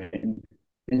magazine,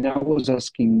 and I was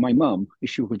asking my mom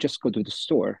if she could just go to the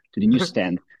store, to the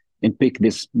newsstand, and pick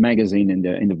this magazine and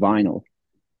the vinyl.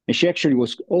 And she actually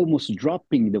was almost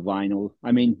dropping the vinyl.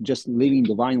 I mean, just leaving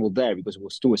the vinyl there because it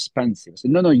was too expensive. I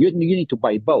said, no, you need to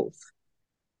buy both.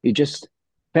 You just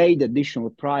pay the additional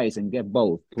price and get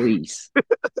both, please.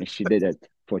 And she did it,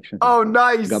 fortunately. Oh,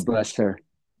 nice. God bless her.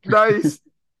 Nice.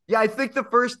 Yeah, I think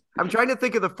I'm trying to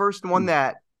think of the first one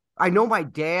that I know my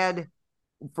dad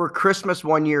for Christmas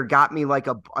one year got me like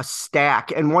a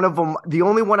stack. And one of them, the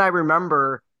only one I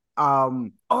remember,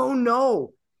 oh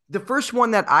no, the first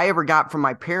one that I ever got from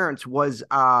my parents was,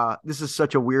 this is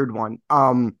such a weird one.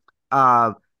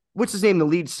 What's his name? The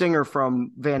lead singer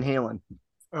from Van Halen.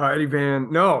 Eddie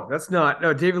Van. No, that's not.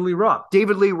 No, David Lee Roth.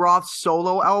 David Lee Roth's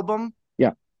solo album.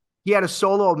 Yeah. He had a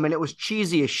solo album and it was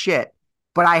cheesy as shit,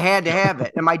 but I had to have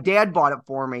it. And my dad bought it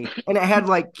for me. And it had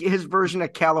like his version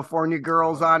of California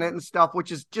Girls on it and stuff, which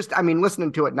is just, I mean,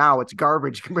 listening to it now, it's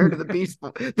garbage compared to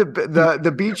the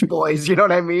the Beach Boys. You know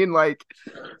what I mean? Like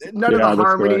none of Yeah, the that's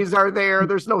harmonies are there.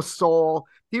 There's no soul.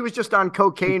 He was just on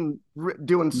cocaine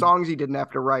doing songs he didn't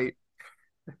have to write.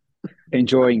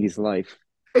 Enjoying his life.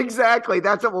 Exactly.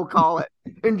 That's what we'll call it.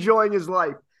 Enjoying his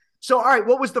life. So, all right,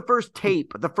 what was the first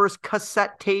tape, the first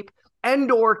cassette tape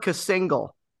and or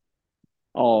single?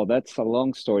 Oh, that's a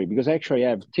long story because actually I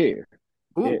have two.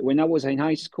 Ooh. When I was in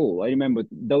high school, I remember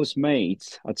those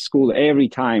mates at school, every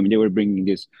time they were bringing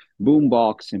this boom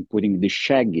box and putting the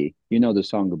Shaggy, the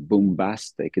song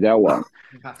Boombastic, that one.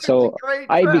 So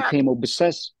I became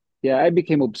obsessed. Yeah, I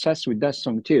became obsessed with that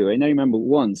song too. And I remember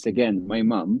once again, my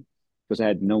mom, because I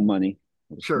had no money,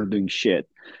 I was not doing shit.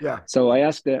 Yeah. So I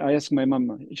asked my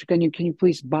mom, can you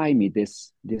please buy me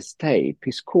this tape?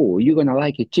 It's cool. You're gonna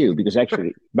like it too. Because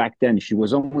actually back then she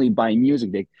was only buying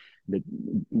music that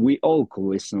we all could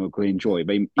listen or could enjoy,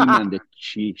 but it meant that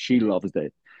she loves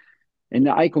it. And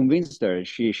I convinced her,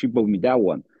 she bought me that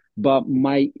one. But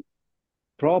my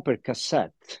proper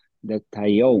cassette that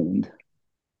I owned,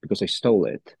 because I stole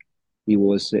it, it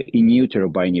was In Utero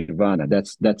by Nirvana.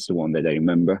 That's the one that I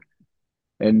remember.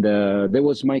 And there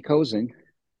was my cousin,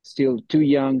 still too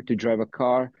young to drive a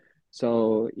car,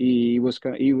 so he was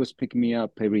picking me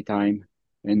up every time,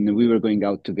 and we were going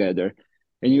out together.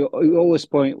 And you always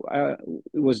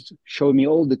was showing me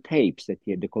all the tapes that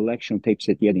he had, the collection of tapes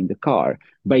that he had in the car,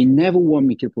 but he never wanted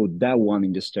me to put that one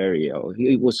in the stereo.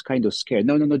 He was kind of scared.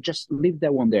 No, just leave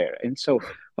that one there. And so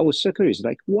I was so curious,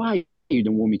 like, why you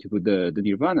don't want me to put the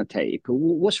Nirvana tape?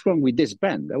 What's wrong with this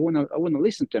band? I wanna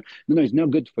listen to them. No, it's not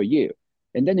good for you.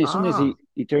 And then as soon as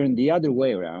he turned the other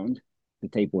way around, the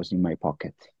tape was in my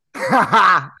pocket. Good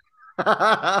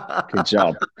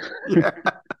job. Yeah.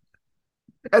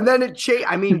 And then it changed.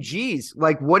 I mean, geez,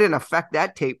 like what an effect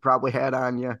that tape probably had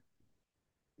on you.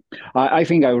 I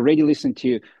think I already listened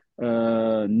to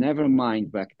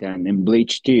Nevermind back then and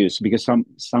Bleach Tears because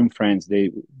some friends they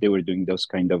were doing those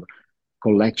kind of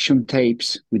collection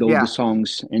tapes with all the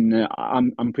songs, and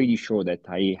I'm pretty sure that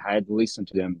I had listened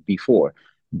to them before,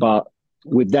 but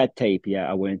with that tape,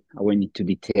 I went into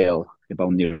detail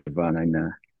about Nirvana,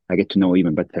 and I get to know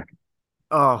even better.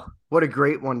 Oh, what a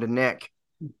great one to nick!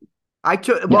 I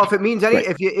took if it means any,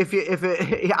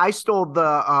 right. I stole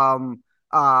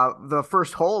the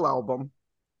first Hole album,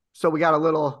 so we got a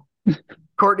little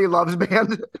Courtney Love's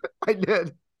Band. I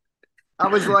did. I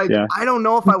was like, I don't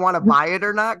know if I want to buy it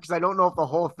or not because I don't know if the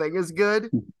whole thing is good.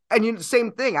 And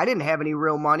same thing. I didn't have any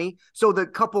real money. So the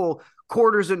couple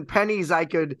quarters and pennies I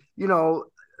could,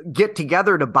 get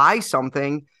together to buy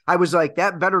something, I was like,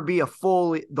 that better be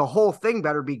the whole thing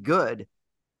better be good.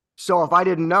 So if I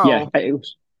didn't know. Yeah,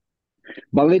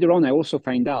 but later on, I also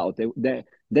find out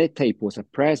that tape was a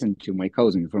present to my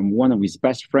cousin from one of his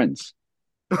best friends.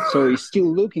 So he's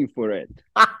still looking for it.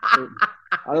 So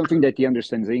I don't think that he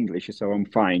understands English, so I'm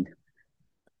fine.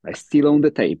 I still own the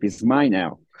tape. It's mine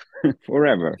now,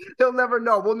 forever. He'll never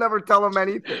know. We'll never tell him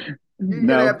anything. You're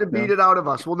gonna have to beat it out of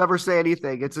us. We'll never say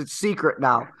anything. It's a secret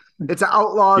now. It's an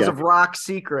Outlaws of Rock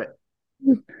secret.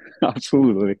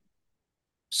 Absolutely.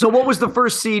 So what was the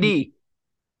first CD?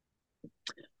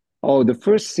 Oh, the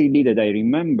first CD that I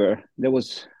remember, that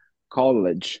was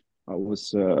college. I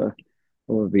was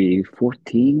probably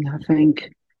 14, I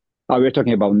think. Oh, we're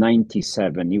talking about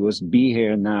 97. It was Be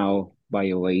Here Now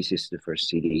by Oasis, the first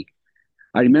CD.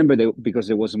 I remember that because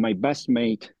there was my best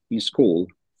mate in school,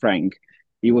 Frank.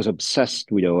 He was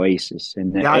obsessed with Oasis,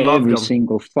 and every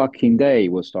single fucking day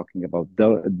was talking about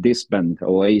this band,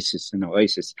 Oasis and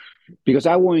Oasis, because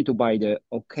I wanted to buy the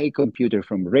OK Computer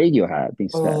from Radiohead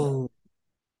instead.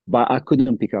 But I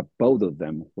couldn't pick up both of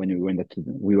them when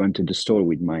we went to the store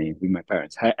with my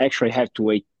parents. I actually had to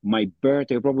wait. My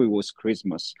birthday probably was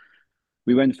Christmas.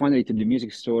 We went finally to the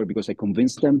music store because I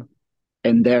convinced them,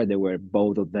 and there they were,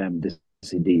 both of them, the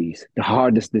CDs. The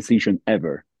hardest decision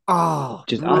ever. Oh,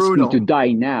 just brutal. ask me to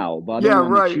die now, but I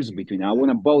don't want to choose between. I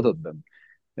want both of them,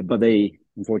 but they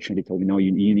unfortunately told me no.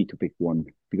 You need to pick one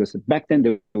because back then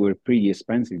they were pretty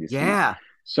expensive.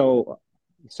 So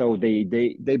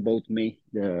they bought me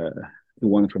the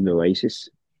one from the Oasis.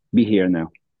 Be Here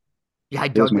Now. Yeah, I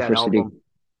dug that album. CD.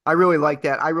 I really like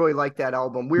that. I really like that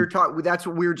album. That's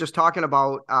what we were just talking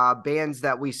about. Bands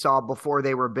that we saw before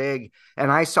they were big,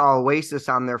 and I saw Oasis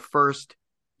on their first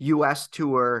U.S.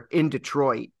 tour in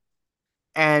Detroit,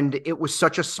 and it was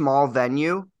such a small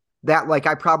venue that like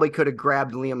I probably could have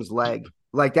grabbed Liam's leg.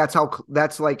 Like that's how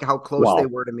close they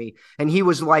were to me. And he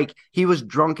was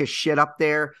drunk as shit up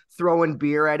there, throwing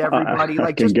beer at everybody,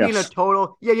 like just being a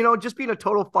total, just being a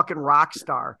total fucking rock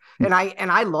star. And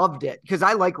I loved it because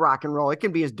I like rock and roll. It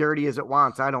can be as dirty as it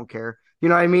wants. I don't care. You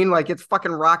know what I mean? Like it's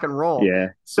fucking rock and roll. Yeah.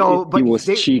 So, but he was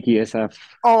cheeky as F.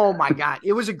 Oh my God.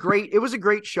 It was a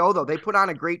great show though. They put on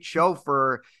a great show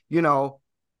for,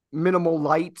 minimal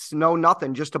lights, no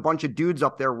nothing, just a bunch of dudes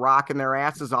up there rocking their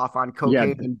asses off on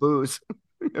cocaine and booze.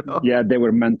 Yeah, they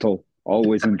were mental,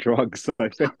 always on drugs.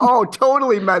 Oh,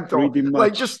 totally mental.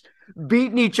 Like just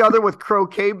beating each other with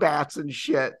croquet bats and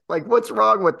shit. Like, what's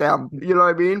wrong with them? You know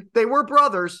what I mean? They were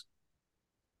brothers.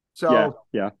 So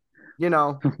yeah.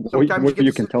 Sometimes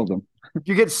you can tell them.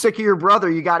 You get sick of your brother,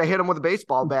 you got to hit him with a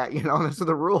baseball bat. Those are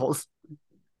the rules.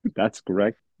 That's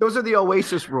correct. Those are the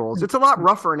Oasis rules. It's a lot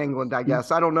rougher in England, I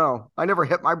guess. I don't know. I never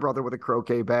hit my brother with a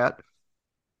croquet bat.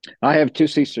 I have two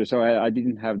sisters, so I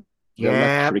didn't have the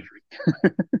luxury.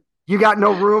 You got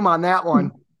no room on that one.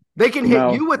 They can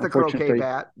hit you with a croquet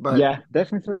bat, but yeah,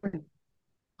 definitely.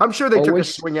 I'm sure they took a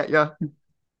swing at you.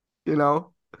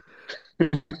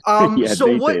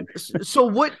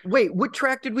 What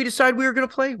track did we decide we were going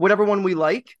to play? Whatever one we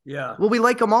like? Yeah. Well, we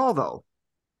like them all, though.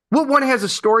 What one has a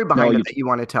story behind it that you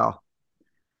want to tell?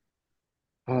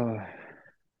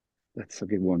 That's a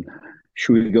good one.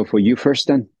 Should we go for you first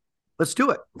then? Let's do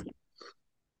it.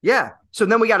 Yeah. So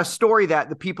then we got a story that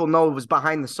the people know was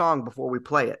behind the song before we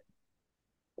play it.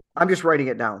 I'm just writing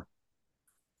it down.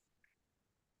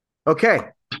 Okay.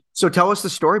 So tell us the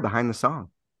story behind the song.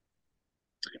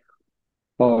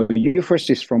 You first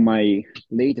is from my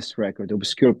latest record,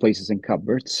 Obscure Places and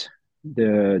Cupboards.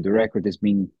 The record has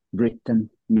been written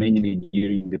mainly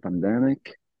during the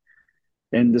pandemic.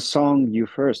 And the song You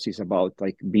First is about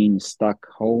like being stuck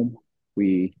home.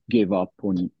 We gave up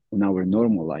on our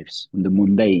normal lives, on the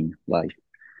mundane life.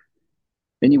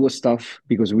 And it was tough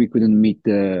because we couldn't meet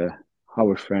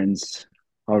our friends,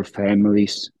 our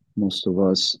families, most of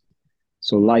us.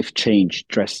 So life changed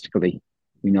drastically.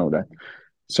 We know that.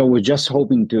 So we're just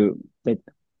hoping that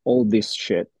all this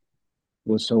shit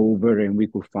was over and we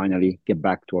could finally get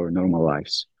back to our normal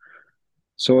lives.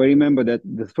 So I remember that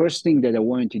the first thing that I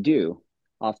wanted to do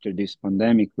after this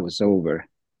pandemic was over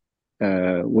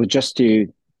was just to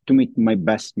meet my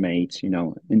best mates,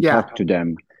 and talk to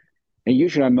them. And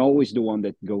usually I'm always the one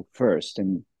that go first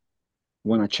and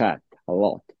want to chat a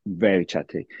lot, very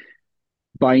chatty.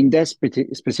 But in that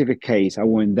specific case, I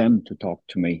want them to talk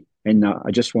to me. And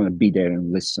I just want to be there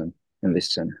and listen.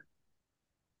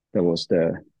 That was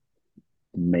the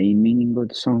main meaning of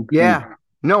the song. Yeah.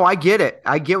 No, I get it.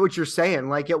 I get what you're saying.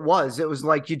 Like it was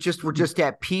like you just were just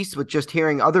at peace with just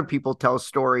hearing other people tell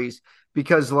stories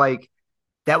because like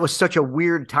that was such a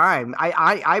weird time.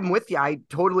 I'm with you. I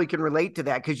totally can relate to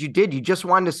that because you just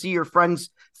wanted to see your friend's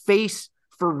face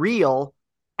for real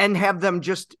and have them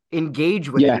just engage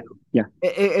with Yeah, you. yeah.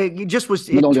 It just was,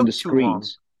 Not it only on took the too long.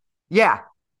 screens. Yeah.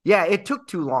 Yeah. It took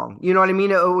too long. You know what I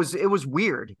mean? It was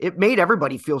weird. It made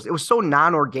everybody feel, it was so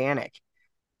non-organic,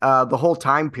 the whole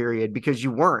time period because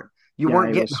you Yeah, weren't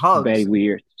it getting was very hugs.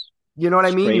 weird, You know what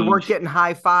I mean? You weren't strange. getting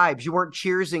high fives. You weren't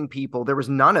cheersing people. There was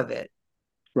none of it.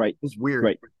 Right, It was weird.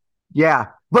 right. Yeah.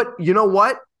 But you know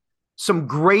what?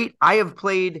 I have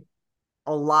played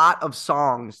a lot of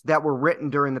songs that were written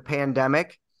during the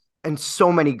pandemic and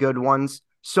so many good ones.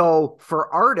 So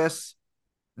for artists,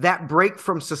 that break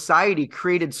from society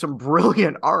created some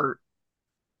brilliant art,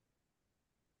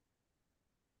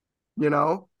 you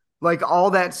know, like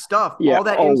all that stuff, Yeah, all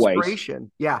that always,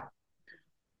 inspiration. Yeah.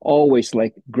 always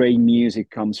like great music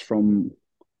comes from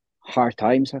hard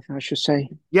times, I should say.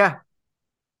 Yeah.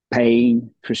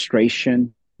 Pain,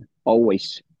 frustration,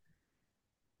 always.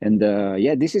 And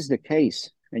yeah, this is the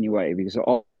case anyway, because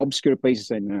Obscure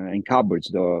Places and Cupboards,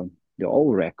 the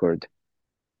old record,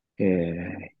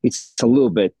 it's a little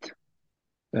bit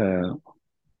uh,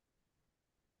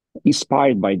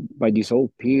 inspired by this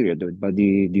old period, by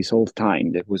this old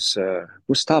time that was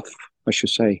tough, I should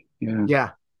say. Yeah, Yeah.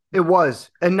 It was.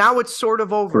 And now it's sort of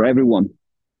for over. everyone.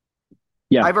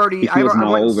 Yeah, it feels I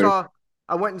now went and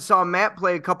over. saw Matt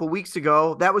play a couple weeks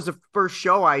ago. That was the first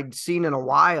show I'd seen in a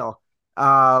while.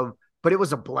 But it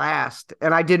was a blast,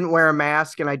 and I didn't wear a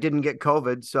mask, and I didn't get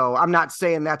COVID. So I'm not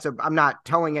saying I'm not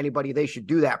telling anybody they should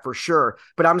do that for sure.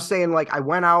 But I'm saying like I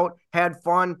went out, had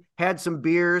fun, had some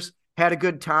beers, had a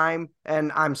good time,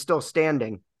 and I'm still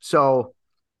standing. So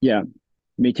Yeah,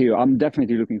 me too. I'm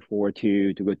definitely looking forward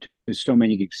to go to so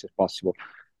many gigs as possible.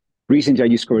 Recently, I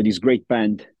discovered this great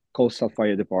band, Coastal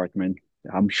Fire Department.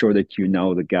 I'm sure that you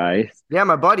know the guys, yeah,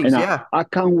 my buddies, and yeah, I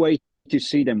can't wait to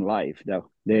see them live.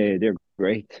 Though they're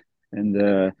great,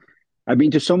 and I've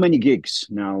been to so many gigs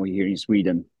now here in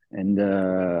Sweden, and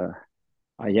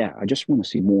yeah, I just want to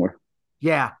see more,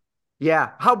 yeah,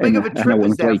 yeah. How big of a and I trip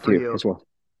want is to play that for too you? as well.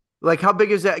 Like, how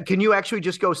big is that? Can you actually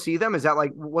just go see them? Is that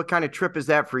like what kind of trip is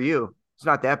that for you? It's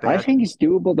not that I bad. think it's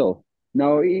doable though.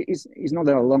 No, it's not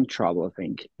a long travel. I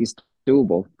think it's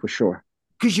doable for sure.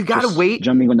 Because you got to Just wait.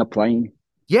 jumping on a plane.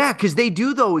 Yeah, because they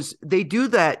do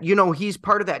that. You know, he's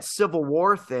part of that Civil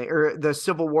War thing or the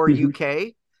Civil War Mhm.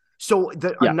 UK. So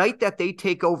a Yeah, night that they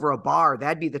take over a bar,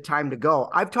 that'd be the time to go.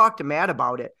 I've talked to Matt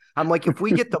about it. I'm like, if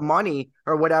we get the money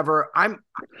or whatever,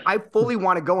 I fully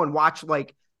want to go and watch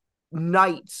like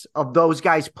nights of those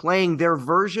guys playing their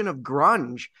version of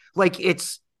grunge. Like yeah,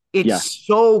 it's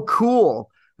so cool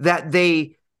that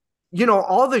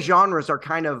all the genres are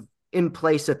kind of in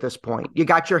place at this point. You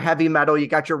got your heavy metal, you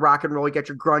got your rock and roll, you got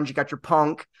your grunge, you got your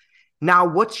punk. Now,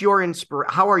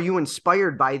 how are you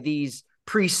inspired by these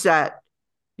preset,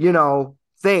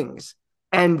 things?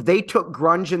 And they took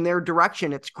grunge in their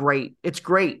direction. It's great. It's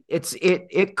great.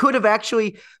 It could have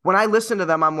actually, when I listen to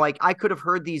them, I'm like, I could have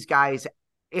heard these guys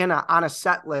on a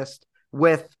set list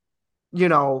with,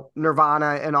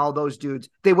 Nirvana and all those dudes.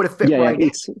 They would have fit yeah. right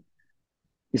in.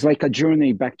 It's like a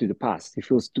journey back to the past. It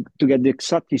feels to get the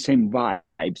exactly same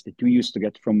vibes that we used to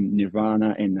get from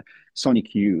Nirvana and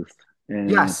Sonic Youth and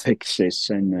Yes. Pixies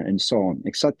and so on.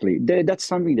 Exactly. That's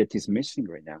something that is missing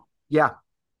right now. Yeah.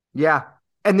 Yeah.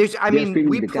 And They're filling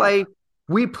the gap.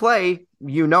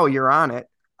 you're on it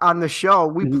on the show.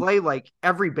 We Mhm. play like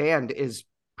every band is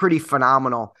pretty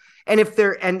phenomenal. And if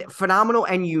they're and phenomenal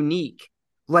and unique,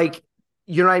 like,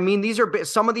 you know what I mean?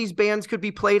 Some of these bands could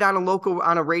be played on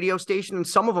a radio station, and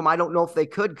some of them I don't know if they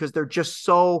could because they're just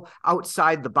so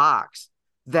outside the box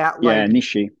that Yeah, like,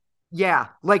 Nishi. yeah,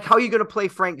 like how are you going to play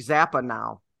Frank Zappa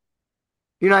now?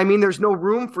 You know what I mean? There's no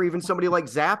room for even somebody like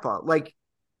Zappa. Like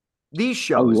these I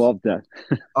shows. love that.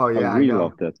 Oh I yeah, I really know.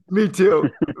 love that. Me too.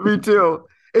 Me too.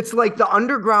 It's like the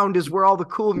underground is where all the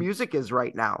cool music is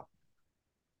right now.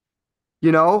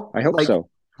 You know? I hope Like, so.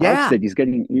 I hope yeah, that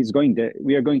is going there.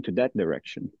 We are going to that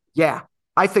direction. yeah.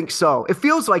 I think so. It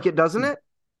feels like it, doesn't it?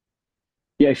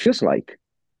 Yeah, it feels like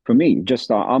for me, just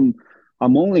I'm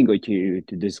only going to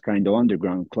this kind of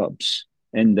underground clubs.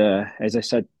 And as I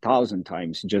said 1,000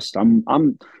 times, just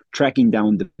I'm tracking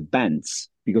down the bands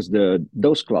because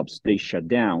those clubs they shut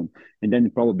down, and then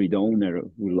probably the owner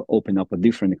will open up a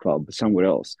different club somewhere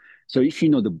else. So if you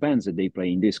know the bands that they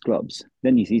play in these clubs,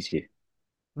 then it's easy.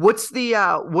 What's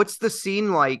the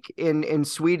scene like in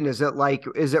Sweden? Is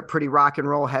it pretty rock and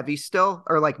roll heavy still,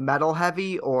 or like metal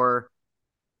heavy, or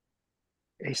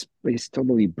It's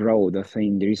totally broad. I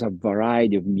think there is a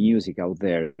variety of music out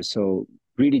there, so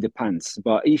really depends.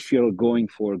 But if you're going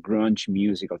for grunge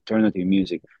music, alternative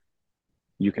music,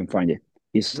 you can find it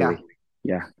easily.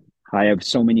 Yeah. I have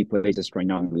so many places right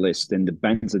now on the list, and the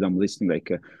bands that I'm listing, like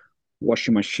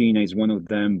Washing Machine is one of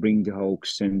them, Bring the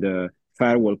Hoax, and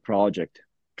Farewell Project,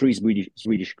 three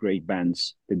Swedish great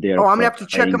bands that they're Oh, I'm gonna have to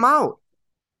check playing. them out.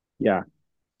 Yeah.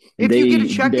 If you get a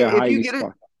check, they're if you highly get it,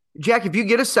 star- Jack, if you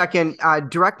get a second,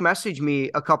 direct message me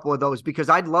a couple of those because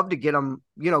I'd love to get them,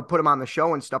 put them on the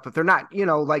show and stuff. If they're not,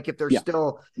 like if they're Yeah.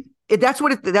 still, that's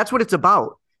what it's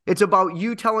about. It's about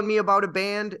you telling me about a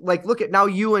band. Like, look at now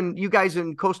you guys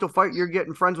in Coastal Fire, you're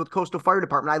getting friends with Coastal Fire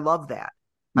Department. I love that.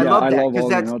 I Yeah, love I that love because all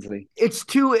that's honestly. it's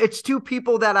two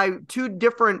people that two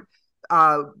different.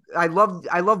 I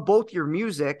love both your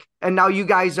music, and now you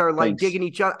guys are like Thanks. digging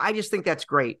each other. I just think that's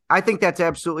great. I think that's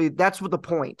what the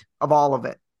point of all of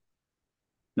it.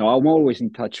 No, I'm always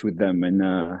in touch with them, and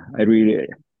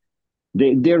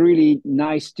they're really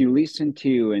nice to listen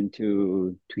to and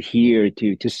to hear,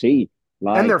 to see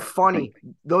live. And they're funny.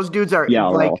 Those dudes are Yeah,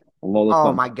 like, a lot of oh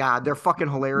fun. my God, they're fucking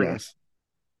hilarious.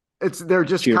 They're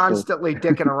just Cheerful. constantly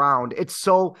dicking around. It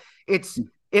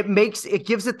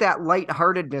gives it that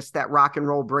lightheartedness that rock and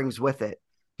roll brings with it.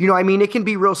 I mean, it can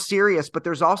be real serious, but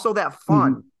there's also that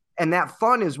fun. Mhm. And that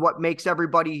fun is what makes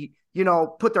everybody,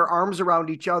 put their arms around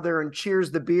each other and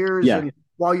cheers the beers. Yeah. And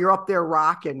while you're up there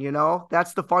rocking,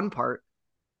 that's the fun part.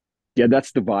 Yeah,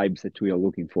 that's the vibes that we are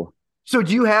looking for. So are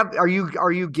you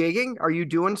gigging? Are you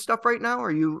doing stuff right now?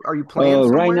 Are you playing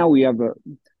somewhere? Right now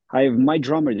I have my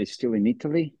drummer that's still in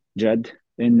Italy, Jed,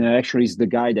 and actually he's the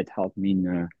guy that helped me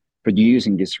in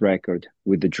producing this record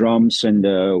with the drums and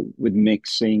with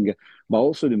mixing, but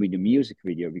also with the music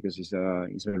video because he's a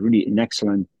really an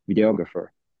excellent videographer,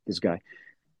 this guy.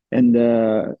 And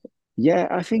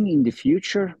I think in the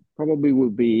future probably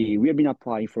we have been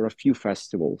applying for a few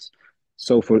festivals.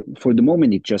 So for the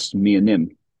moment it's just me and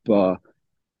him, but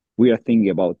we are thinking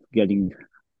about getting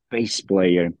bass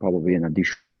player and probably an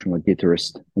additional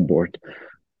guitarist on board.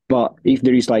 But if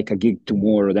there is like a gig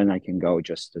tomorrow, then I can go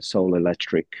just a solo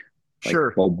electric, like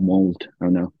Sure. Bob Mould. I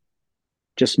don't know,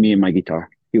 just me and my guitar.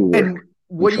 It'll work. And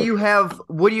what do sure. you have?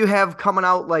 What do you have coming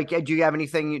out? Like, do you have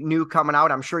anything new coming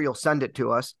out? I'm sure you'll send it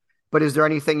to us. But is there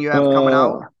anything you have coming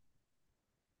out?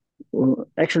 Well,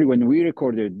 actually, when we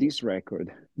recorded this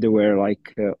record, there were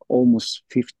like almost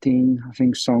 15, I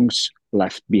think, songs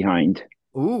left behind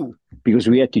Ooh, because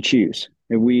we had to choose.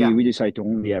 And we Yeah. decided to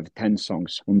only have 10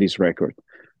 songs on this record.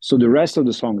 So the rest of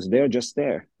the songs, they're just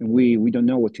there. And we don't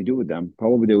know what to do with them.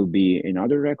 Probably there will be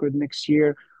another record next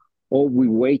year, or we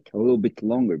wait a little bit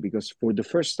longer because for the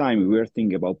first time, we were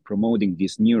thinking about promoting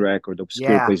this new record,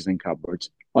 Obscure Yeah. Places and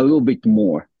Cupboards, a little bit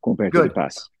more compared to Good. the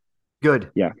past.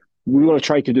 good. We will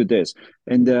try to do this.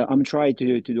 And I'm trying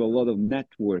to do a lot of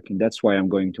networking. That's why I'm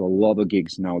going to a lot of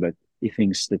gigs now that he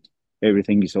thinks that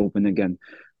everything is open again.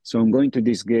 So I'm going to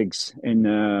these gigs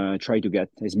and try to get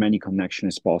as many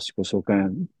connections as possible. So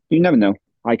you never know.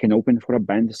 I can open for a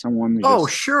band, someone Oh,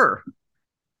 just sure.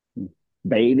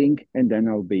 bailing, and then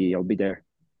I'll be there.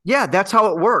 Yeah, that's how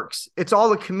it works. It's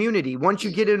all a community. Once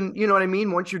you get in, you know what I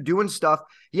mean? Once you're doing stuff,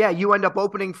 you end up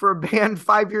opening for a band.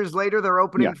 5 years later, they're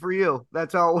opening Yeah. for you.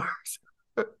 That's how it works.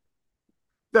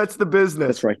 That's the business.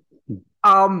 That's right.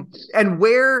 And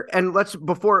let's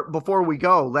before we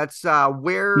go, let's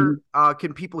where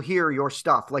can people hear your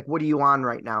stuff? Like, what are you on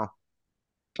right now?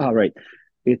 All right.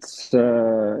 It's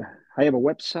I have a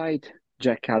website,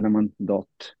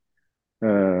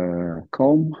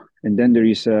 jackadaman.com, and then there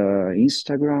is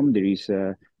Instagram, there is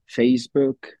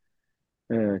Facebook,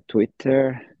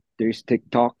 Twitter, there is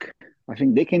TikTok. I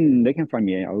think they can find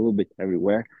me a little bit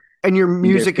everywhere. And your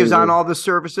music is on favorite- all the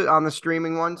services, on the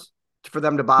streaming ones for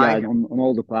them to buy? Yeah, on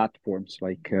all the platforms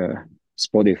like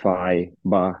Spotify,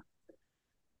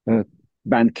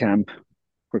 Bandcamp,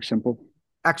 for example.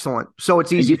 Excellent. So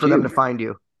it's easy for them to YouTube. find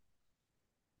you.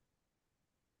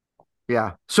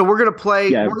 Yeah. So we're gonna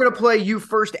play you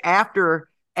first after,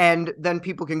 and then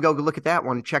people can go look at that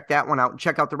one, check that one out, and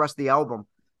check out the rest of the album.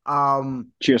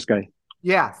 Cheers, guy.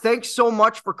 Yeah, thanks so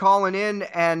much for calling in,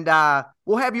 and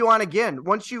we'll have you on again.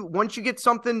 Once you get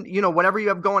something, whatever you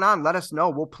have going on, let us know.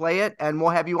 We'll play it, and we'll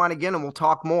have you on again, and we'll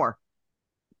talk more.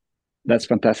 That's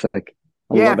fantastic.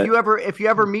 I Yeah, love it. if you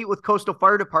ever meet with Coastal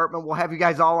Fire Department, we'll have you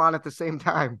guys all on at the same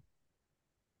time.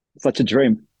 Such a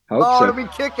dream. I hope Oh, so. it'll be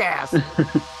kick-ass.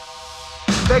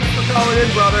 Thanks for calling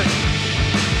in, brother.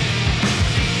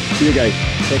 See you guys.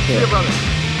 Take See care. you, brother.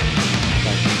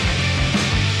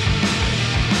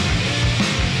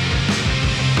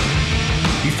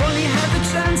 If only had the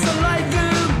chance to light the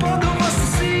both of us to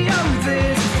see how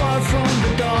this far from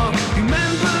the dark.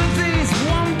 Remember this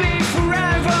won't be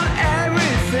forever.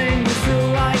 Everything will feel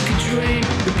like a dream.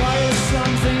 The power of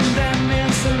something that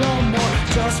means a lot more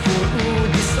just for who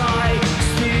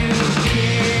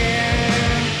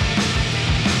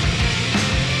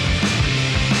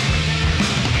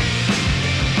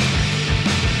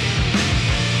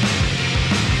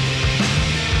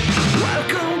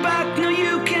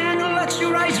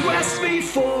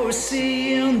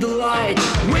seeing the light.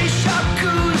 Wish I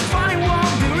could find what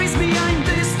there is behind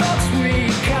these thoughts we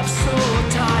kept so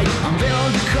tight. Unveil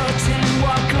the curtain,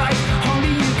 walk like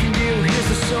only you can do. Here's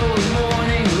the soul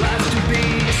morning, life to be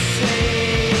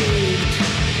saved.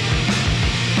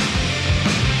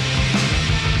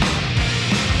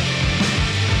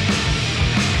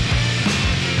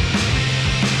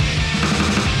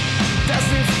 Does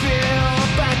it feel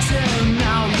better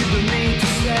now? You don't need to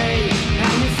say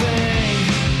anything.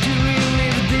 Do we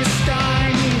live this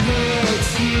time? It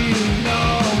hurts you no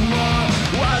more.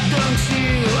 Why don't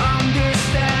you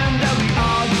understand that we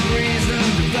are the reason,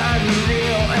 the very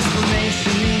real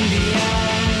explanation in the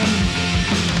end?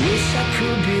 Wish I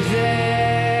could be there.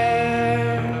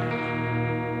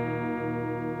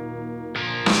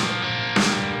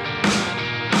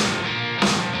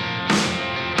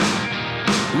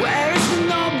 Where is the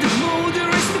knob, the mood, there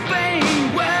is the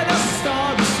pain? Where does it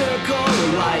start, the circle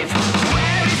of life?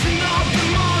 Where is the knob, the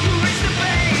mood, there is the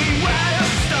pain? Where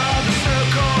does it start, the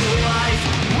circle of life?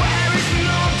 Where is the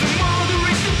knob, the mood, there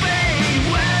is the pain?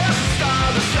 Where does it start,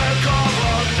 the circle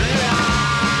of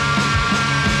life?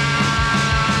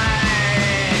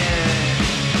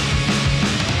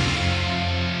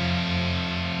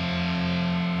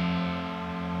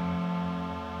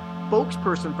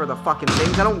 Spokesperson for the fucking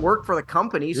things. I don't work for the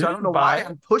company, so I don't didn't know buy why it.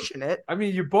 I'm pushing it. I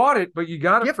mean, you bought it, but you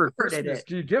got it Gift for carded Christmas.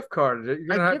 it. You gift carded it.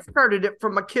 You're I gonna have, gift carded it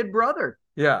from my kid brother.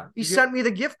 yeah. He You get- sent me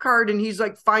the gift card and he's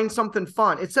like, find something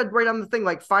fun. It said right on the thing,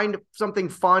 like, find something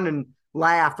fun and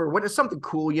laugh or what is something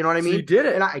cool. You know what I So mean? you did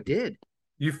it. And I did.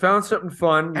 You found something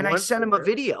fun. And I went sent him for a it.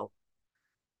 video.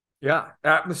 Yeah,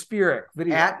 atmospheric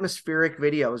video. Atmospheric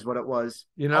video is what it was.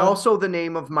 You know? Also the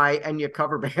name of my Enya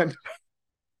cover band.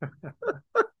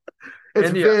 It's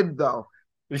Enya. Vid though.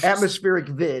 Is she- Atmospheric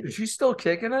Is Vid. she still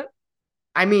kicking it?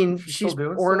 I mean, She's still she's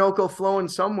doing Orinoco flowing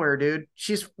somewhere, dude.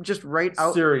 She's just right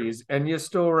out. Series. And you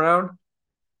still around?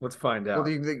 Let's find out. Well,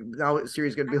 do you think now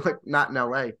Siri's gonna be like not in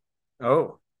LA?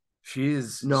 Oh,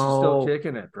 she's No. still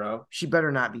kicking it, bro. She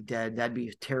better not be dead. That'd be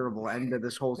a terrible end to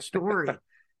this whole story.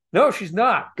 No, she's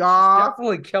not. God,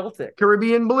 Definitely Celtic.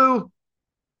 Caribbean Blue.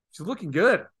 She's looking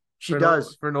good. She for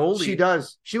does. for an oldie. She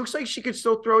does. She looks like she could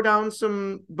still throw down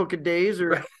some Book of Days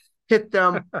or hit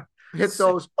them, hit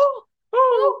those.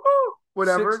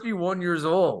 Whatever. 61 years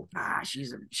old, Ah,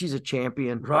 she's a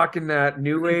champion. rocking that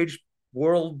new age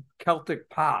world Celtic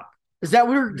pop. Is that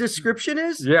what her description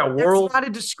is? Yeah, That's world not a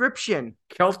description.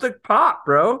 Celtic pop,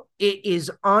 bro. It is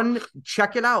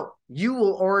check it out. You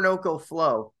will Orinoco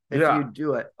flow if Yeah. you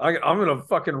do it. I'm gonna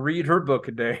fucking read her book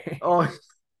a day. Oh,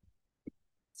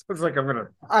 Sounds like I'm gonna.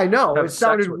 I know. Have It sex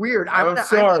sounded with- weird. I'm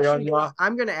sorry, Anya.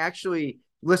 I'm gonna actually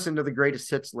listen to the greatest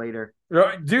hits later.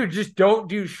 Dude, just don't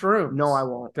do shrooms. No, I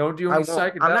won't. Don't do I any won't.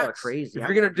 psychedelics. I'm not crazy. If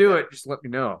you're gonna do it, just let me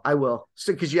know. I will.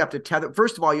 So because you have to tether.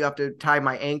 First of all, you have to tie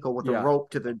my ankle with Yeah. a rope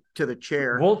to the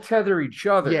chair. We'll tether each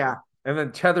other. Yeah. And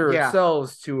then tether Yeah.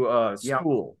 ourselves to a Yep.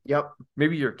 stool. Yep.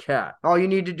 Maybe your cat. All you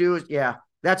need to do is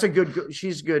that's a good.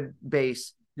 She's good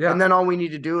base. Yeah. And then all we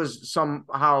need to do is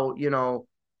somehow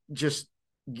just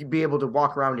be able to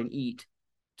walk around and eat.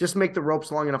 Just make the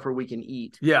ropes long enough where we can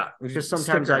eat. Yeah. we Because just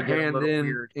sometimes stick I our get a hand little in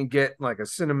weird. and get like a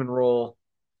cinnamon roll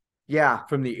Yeah.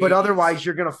 from the But 80s. otherwise,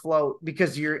 you're gonna float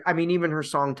because even her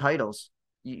song titles,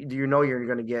 you're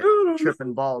gonna get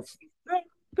tripping balls.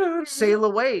 Sail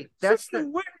away. That's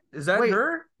the Is that Wait.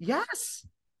 her? yes.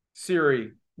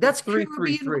 Siri. That's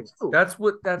 333. Caribbean Blue. That's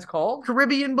what that's called?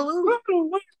 Caribbean Blue,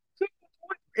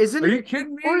 isn't Are you it?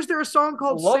 kidding me? Or is there a song I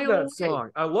called love Sail that Away?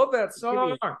 song. I love that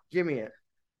song. Give me it.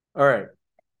 All right.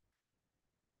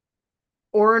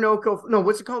 Orinoco. No,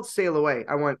 what's it called? Sail Away.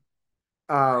 I want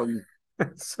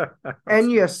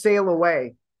Enya Sail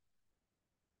Away.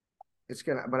 It's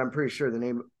but I'm pretty sure the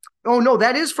name. Oh no,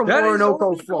 that is from That is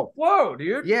Orinoco Flow. Flow,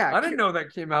 dude. Yeah. I didn't know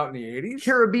that came out in the 80s.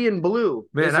 Caribbean Blue.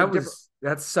 Man, is a different-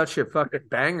 that's such a fucking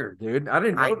banger, dude. I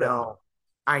didn't know I that. know.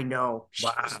 I know.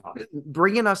 Wow.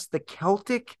 Bringing us the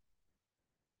Celtic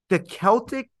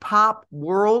pop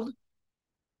world.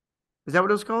 Is that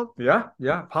what it was called? Yeah,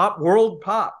 yeah. Pop, world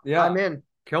pop. Yeah. I'm in.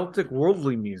 Celtic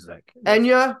worldly music.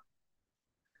 Enya,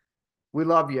 we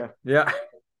love you. Yeah.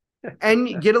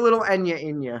 And get a little Enya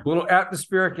in you. Little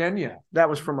atmospheric Enya. That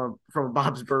was from a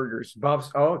Bob's Burgers.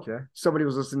 Bob's. Oh, okay. Somebody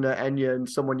was listening to Enya and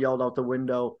someone yelled out the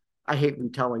window. I hate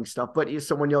retelling stuff, but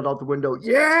someone yelled out the window,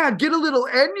 "Yeah, get a little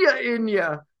Enya in you."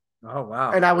 Oh,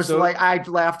 wow. And I was So- like, I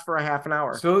laughed for a half an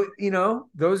hour. So,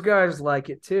 those guys like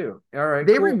it too. All right.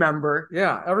 They cool. remember.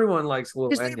 Yeah, everyone likes a little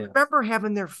Because they Enya. remember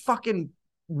having their fucking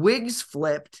wigs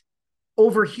flipped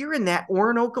over here in that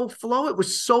Orinoco Flow. It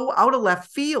was so out of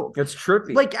left field. It's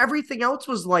trippy. Like everything else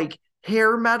was like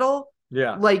hair metal.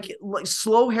 Yeah. like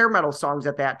slow hair metal songs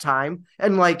at that time,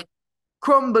 and like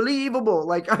Crumbelievable,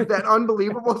 like that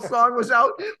Unbelievable song was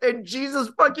out, and Jesus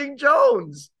fucking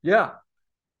Jones. Yeah.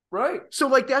 Right. So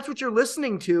like that's what you're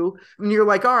listening to, and you're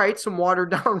like, all right, some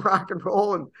watered down rock and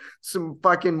roll and some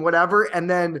fucking whatever, and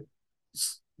then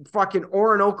fucking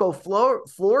Orinoco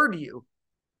floored you.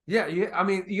 Yeah. I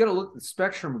mean, you got to look at the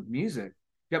spectrum of music.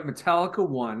 You got Metallica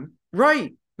 1.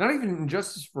 Right. Not even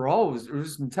Injustice for All. It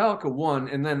was Metallica 1,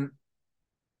 and then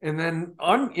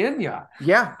Enya.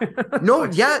 Yeah. No,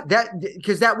 yeah, that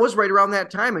because that was right around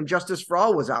that time, and Justice for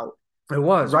All was out. It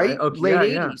was right? Okay,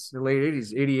 Late yeah, 80s. the late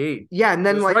 80s, 88. Yeah, and It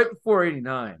then was like right before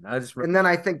 89. and then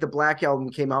I think the Black Album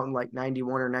came out in like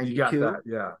 91 or 92. You got that,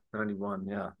 yeah, 91.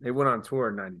 Yeah, they went on tour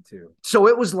in 92. So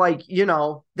it was like,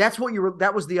 that's what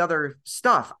that was the other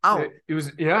stuff out. It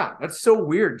was, yeah, that's so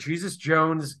weird. Jesus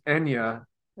Jones, Enya,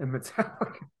 and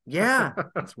Metallica. Yeah.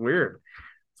 That's weird.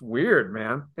 It's weird,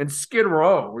 man. And Skid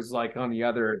Row was like on the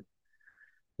other,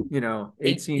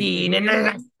 18 and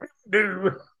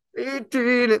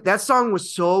 18. That song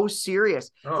was so serious.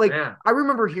 Oh, like man. I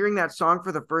remember hearing that song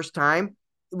for the first time,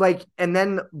 like, and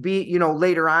then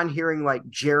later on hearing like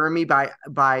Jeremy by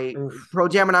Pearl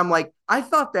Jam, and I'm like, I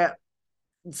thought that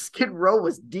Skid Row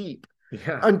was deep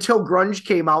Yeah. until grunge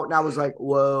came out, and I was like,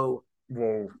 whoa,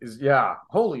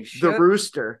 Holy shit. the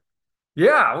rooster.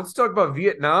 Yeah, let's talk about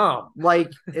Vietnam. Like,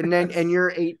 and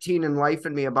you're 18 and life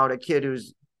and me about a kid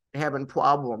who's having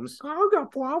problems. I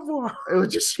got problem. It would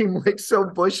just seem like so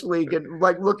bush league, and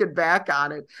like looking back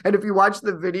on it. And if you watch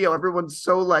the video, everyone's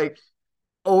so like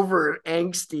over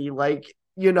angsty, like,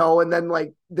 and then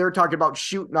like they're talking about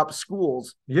shooting up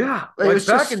schools. Yeah, Like, it was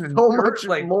back just in so much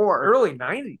more. early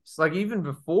 90s, like even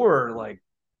before like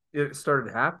it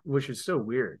started happening, which is so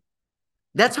weird.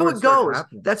 That's how Before it started goes.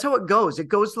 happening. That's how it goes. It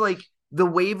goes like the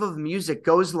wave of music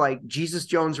goes like Jesus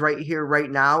Jones right here, right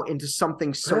now, into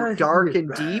something so dark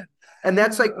and deep. And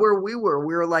that's like where we were.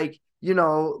 We were like,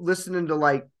 listening to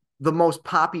like the most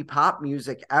poppy pop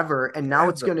music ever. And now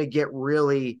it's going to get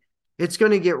really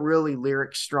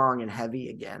lyric strong and heavy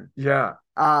again. Yeah.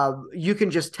 You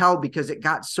can just tell because it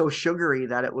got so sugary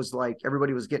that it was like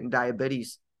everybody was getting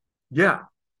diabetes. Yeah.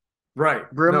 Right.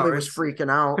 Brimley was freaking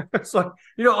out. It's like,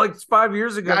 like 5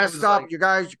 years ago. Gotta it was stop, like- you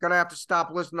guys. You're gonna have to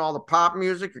stop listening to all the pop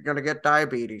music. You're gonna get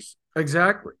diabetes.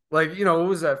 Exactly. Like, what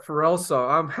was that Pharrell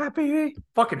song? I'm happy.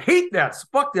 Fucking hate that.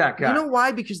 Fuck that guy. You know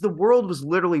why? Because the world was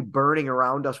literally burning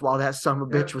around us while that son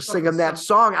of a Yeah, bitch was fucking singing that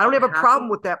song. I don't have a happy. problem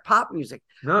with that pop music.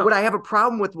 No. What I have a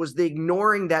problem with was the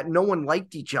ignoring that no one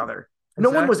liked each other. No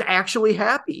one was actually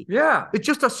happy. Yeah. It's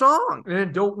just a song.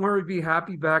 And Don't Worry, Be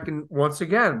Happy back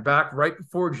right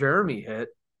before Jeremy hit.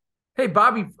 Hey,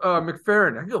 Bobby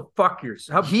McFerrin, I go fuck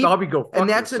yourself. Bobby go fuck And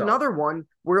that's yourself. another one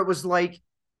where it was like,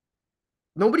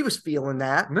 nobody was feeling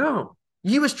that. No.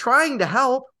 He was trying to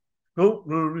help, Don't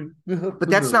worry. but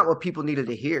that's not what people needed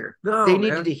to hear. No, They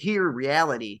needed man. to hear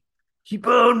reality. Keep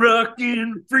on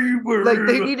rocking, free world. Like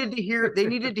they needed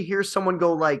to hear someone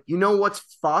go like, what's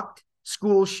fucked?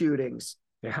 School shootings.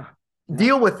 Yeah.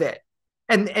 Deal with it.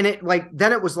 And it like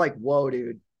then it was like, whoa,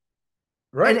 dude.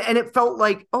 Right. And it felt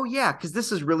like, oh yeah, because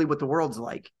this is really what the world's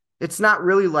like. It's not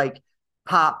really like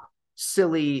pop,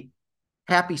 silly,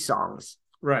 happy songs.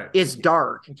 Right. It's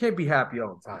dark. You can't be happy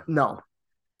all the time. No.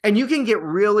 And you can get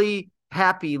really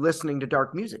happy listening to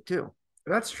dark music too.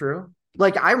 That's true.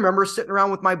 Like I remember sitting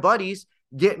around with my buddies,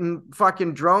 getting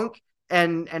fucking drunk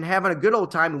and having a good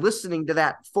old time listening to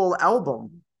that full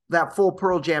album, that full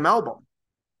Pearl Jam album.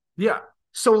 Yeah.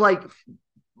 So like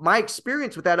my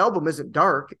experience with that album isn't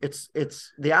dark. It's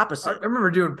the I opposite. remember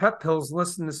doing pep pills,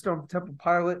 listening to Stone Temple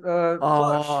Pilot. Flush.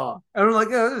 Oh, And I'm like,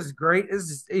 oh, this is great. This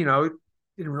is,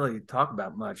 didn't really talk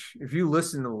about much. If you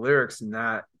listen to the lyrics in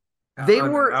that, They on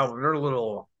that were- album, they're a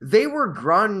little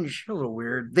grunge.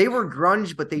 weird. They were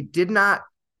grunge, but they did not.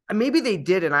 Maybe they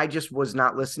did, and I just was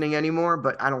not listening anymore.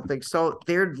 But I don't think so.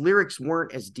 Their lyrics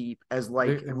weren't as deep as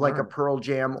like They a weren't. Pearl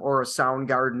Jam or a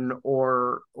Soundgarden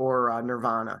or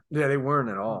Nirvana. Yeah, they weren't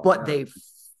at all. But yeah. they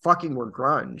fucking were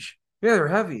grunge. Yeah, they're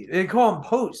heavy. They call them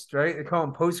post, right? They call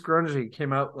them post grunge. They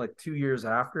came out like 2 years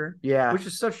after. Yeah. Which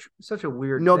is such a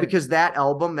weird No, thing. because that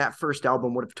first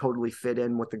album would have totally fit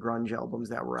in with the grunge albums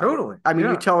that were out. Totally. I mean,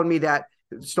 Yeah. you telling me that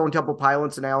Stone Temple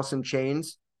Pilots and Alice in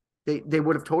Chains, they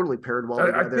would have totally paired well I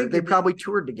together. think They they- probably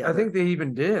toured together. I think they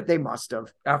even did they must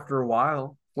have. after a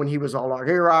while. When he was all like,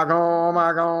 here I go,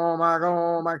 my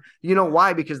God. You know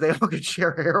why? Because they all could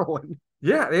share heroin.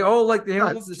 Yeah, they all live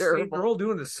That's the terrible. same. They're all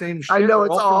doing the same shit. I know, They're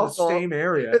it's all from awful. the same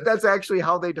area. That's actually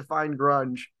how they define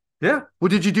grunge. Yeah, Well,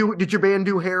 did your band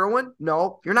do heroin?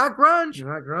 No, you're not grunge. you're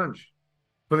not grunge.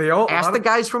 But they all Ask the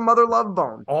guys from Mother Love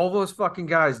Bone. all those fucking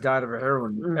guys died of a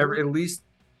heroin. Mhm. At least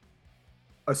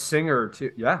a singer or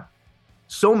two. Yeah.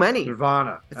 So many.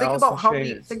 Nirvana. Think Alice about in how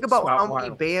many. Chains, Think about Scott how many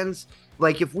Weiland. bands.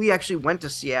 Like if we actually went to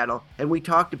Seattle and we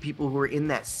talked to people who were in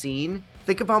that scene.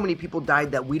 Think of how many people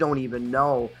died that we don't even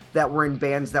know that were in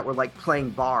bands that were like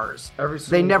playing bars. Every They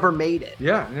single- never made it.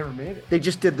 Yeah, never made it. They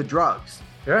just did the drugs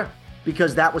Yeah.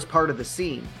 because that was part of the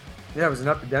scene. Yeah, it was an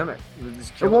epidemic.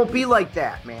 It won't be like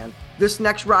that, man. This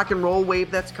next rock and roll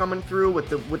wave that's coming through with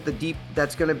the deep,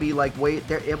 that's gonna be like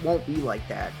there. It won't be like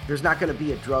that. There's not gonna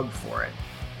be a drug for it.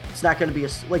 It's not gonna be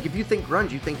like if you think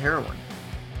grunge, you think heroin.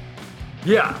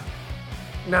 Yeah.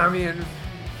 No, I mean,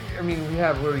 we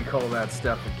have, what do you call that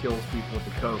stuff that kills people with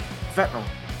the coke? Fentanyl.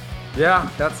 Yeah,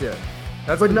 that's it.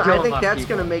 That's But been no, I killing a think lot of that's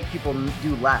people. gonna make people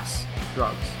do less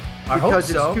drugs I hope because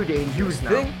so. it's too dangerous You would now.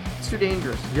 think? It's too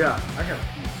dangerous. Yeah, I gotta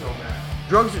pee so bad.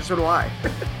 Drugs, so do I.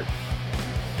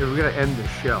 Hey, we're gonna end the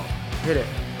show. Hit it.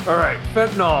 All right,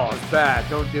 fentanyl is bad.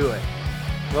 Don't do it.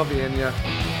 Love you, Enya.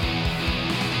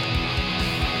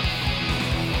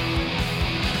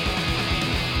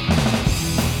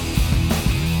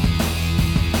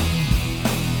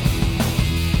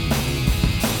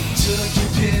 Took your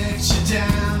picture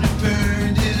down and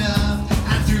burned it up.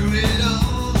 I threw it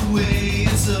all away.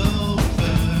 It's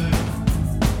over.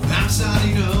 I'm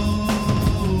starting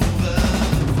over.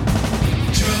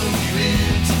 Drove you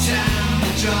into town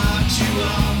and dropped you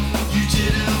off. You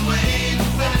didn't wait,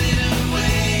 I didn't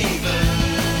waver.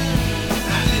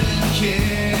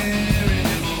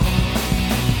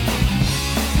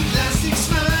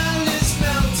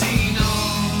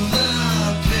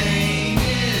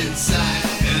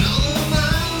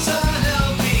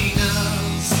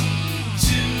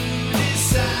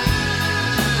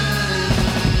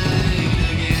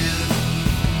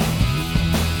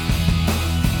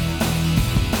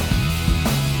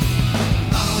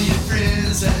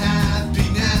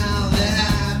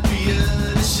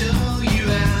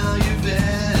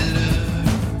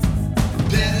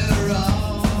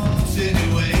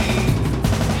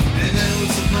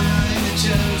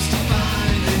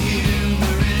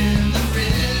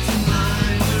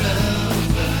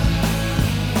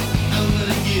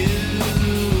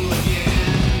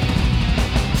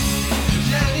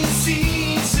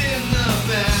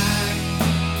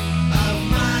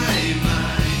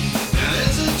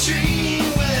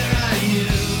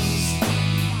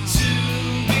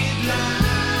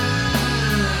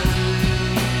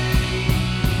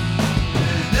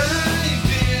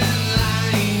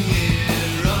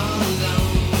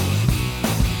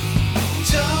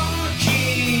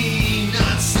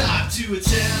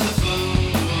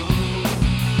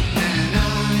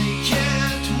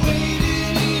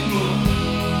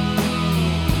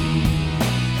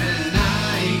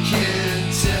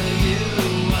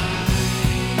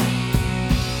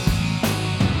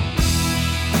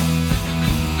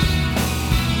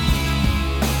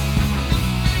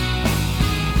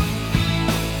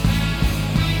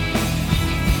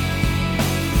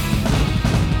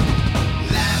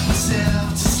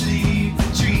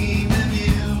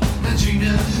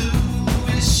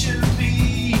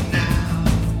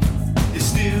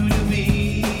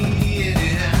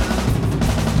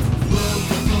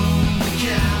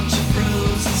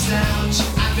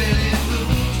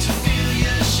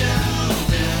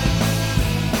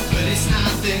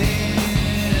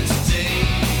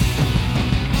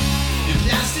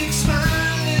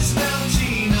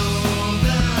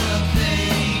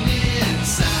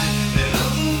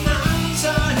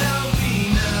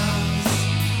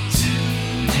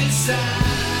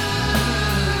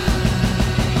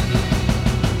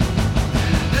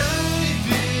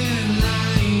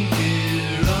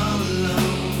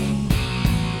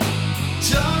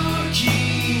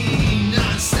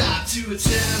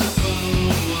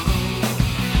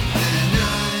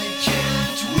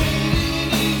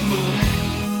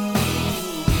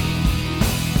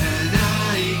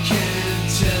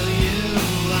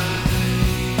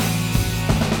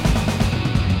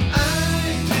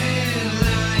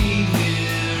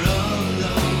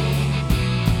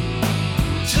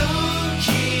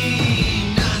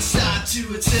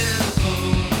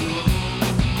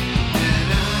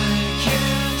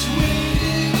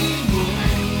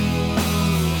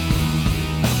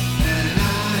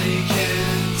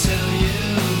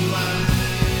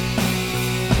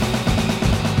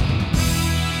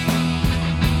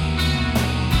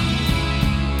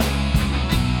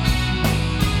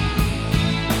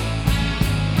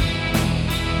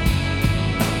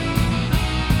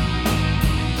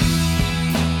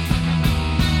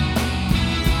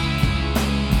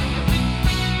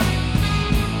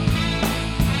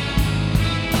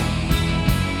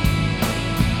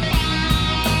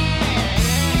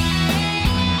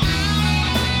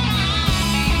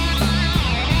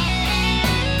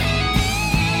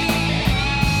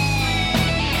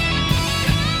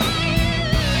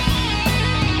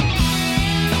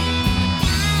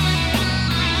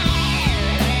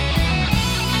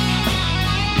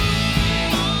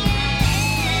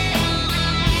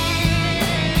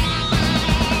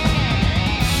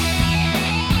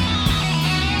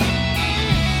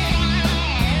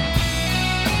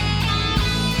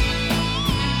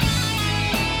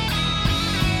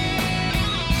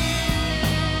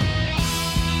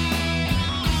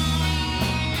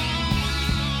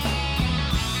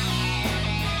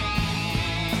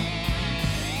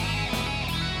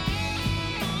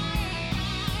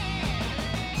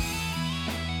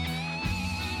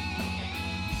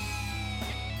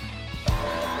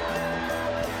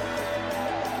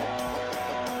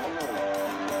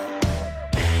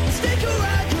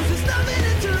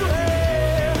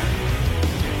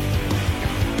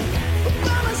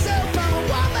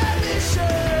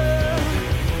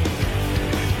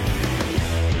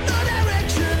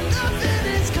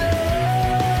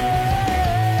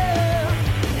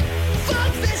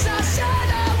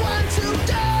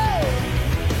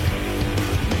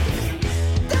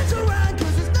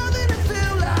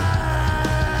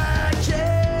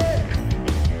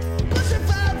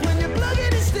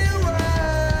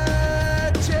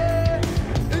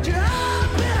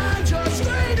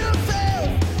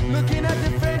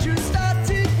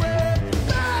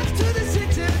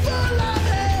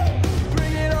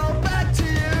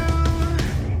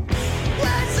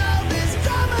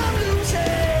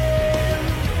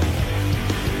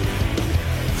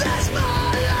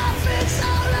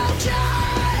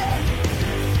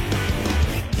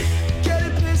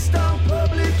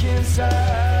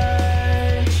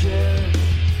 inside you.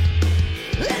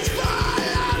 It's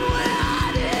falling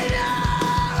without it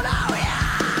out, oh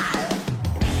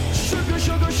yeah. Sugar,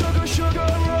 sugar, sugar, sugar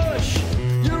rush.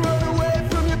 You run away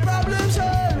from your problems,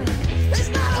 hun. It's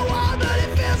not a war, but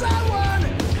it feels like one.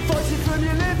 40 from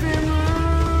your living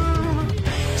room.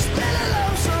 Spin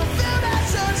alone, so feel that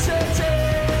sunset.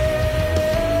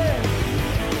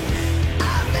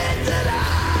 I admit that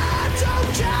I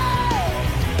don't care.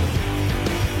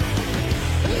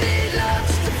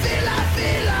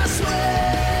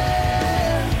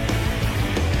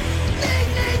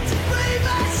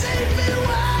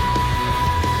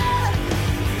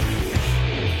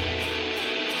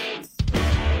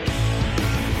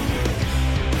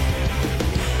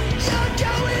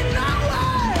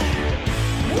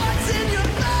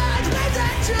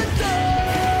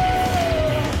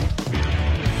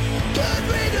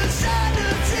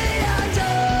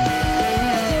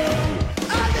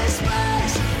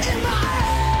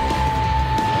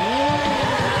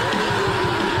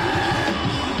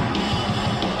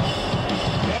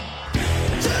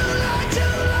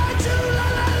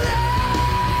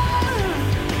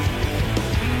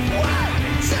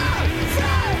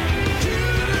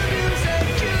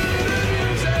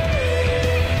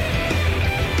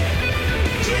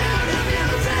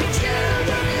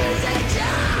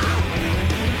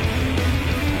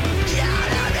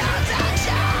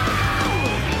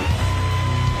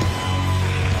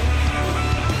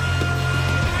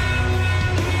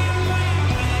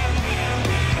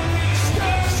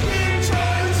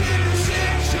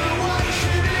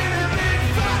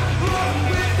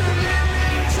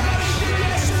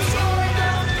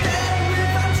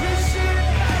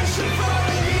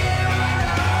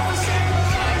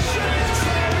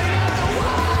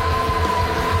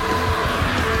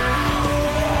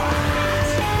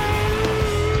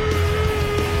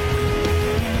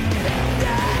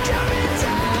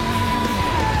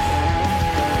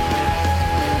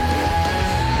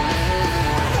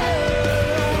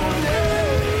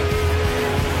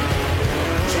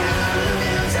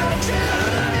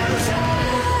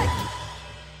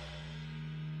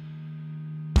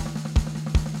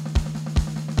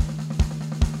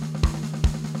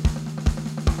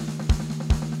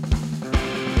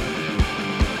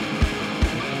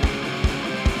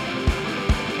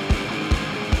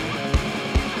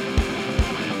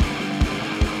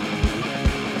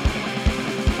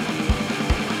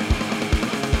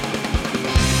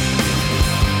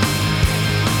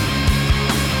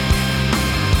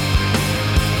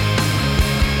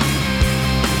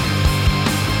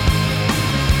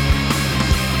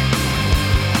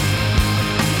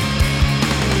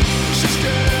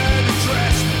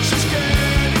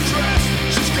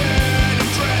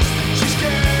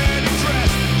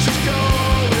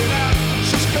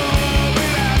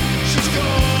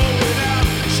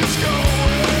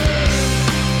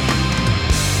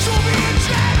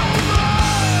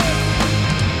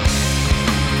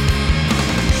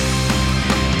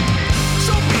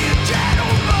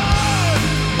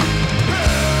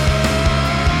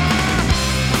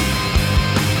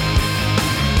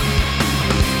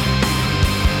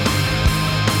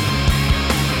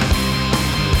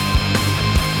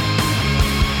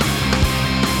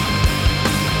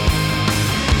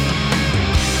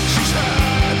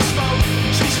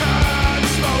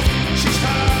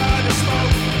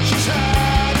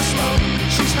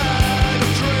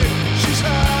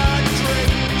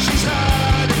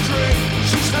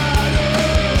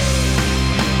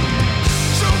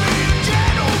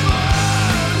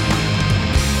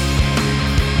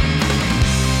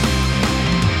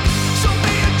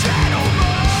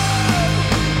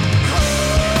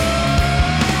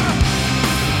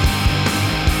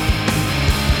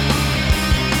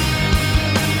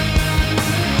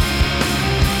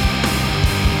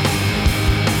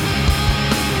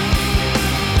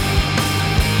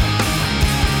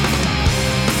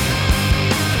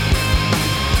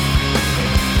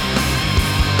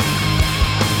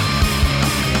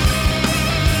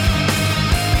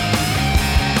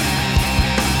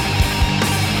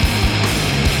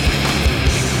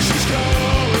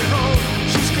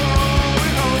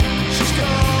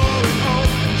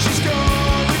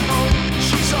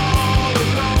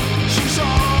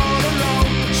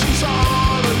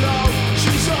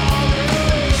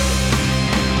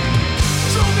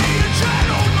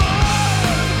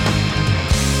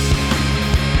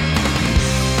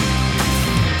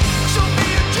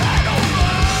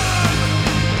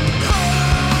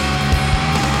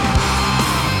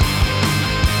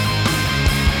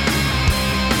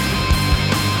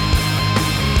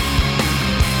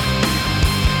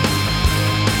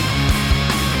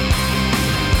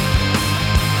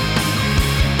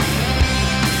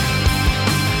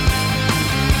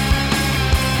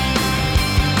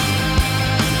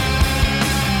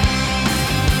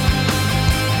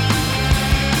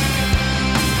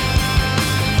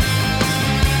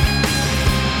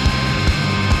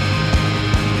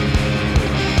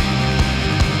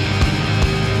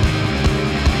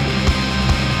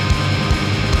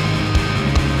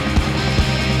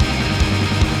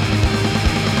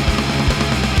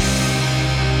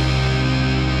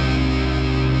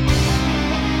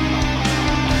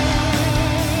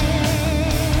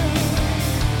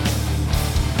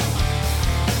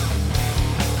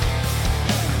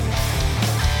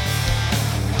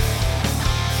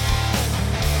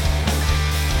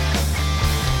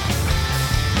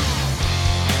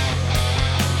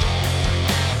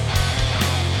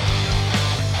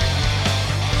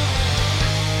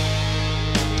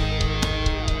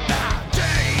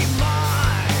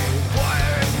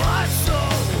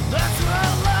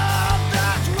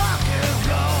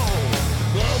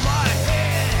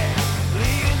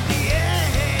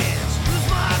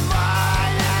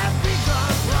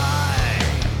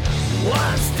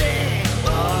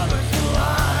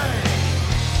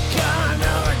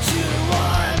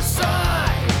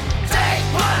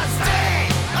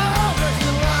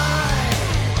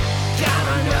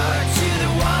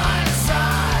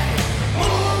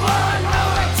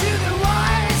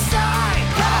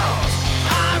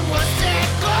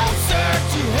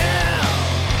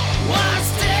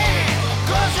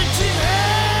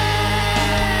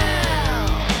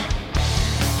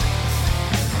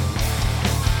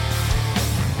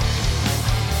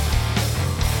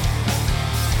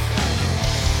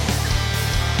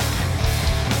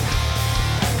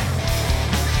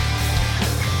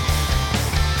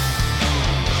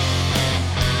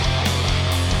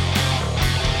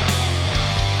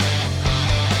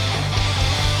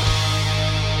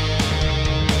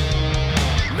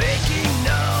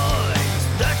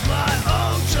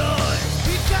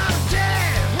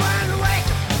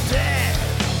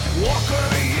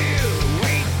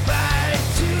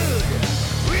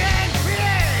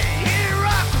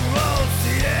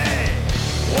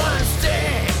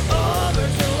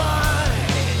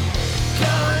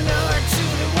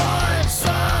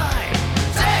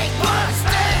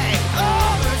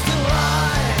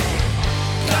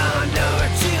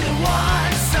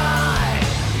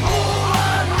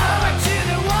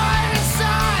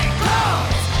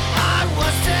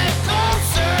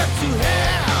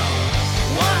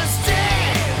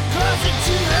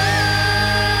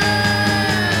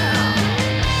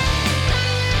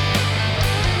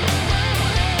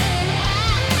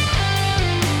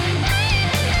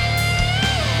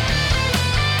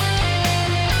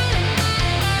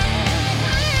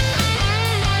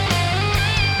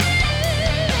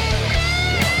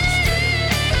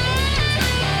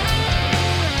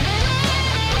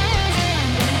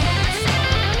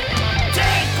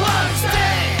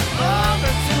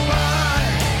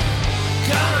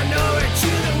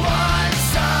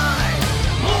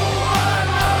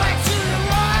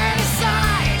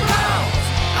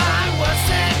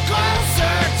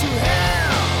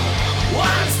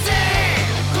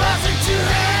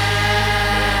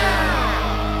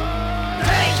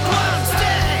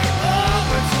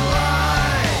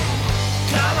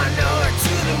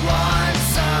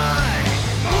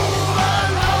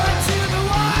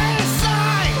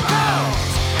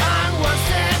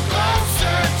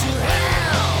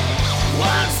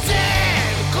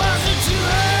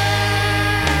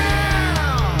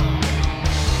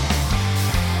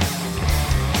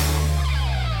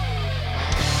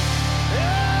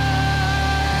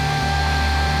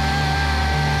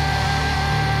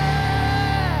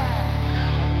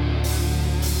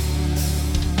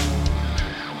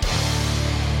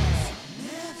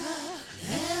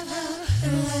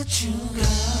 you go.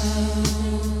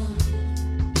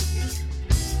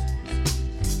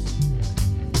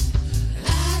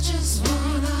 I just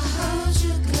wanna hold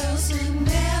you close and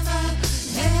never,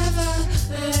 never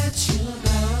let you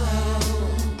go.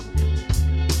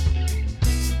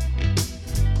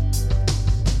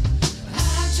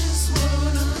 I just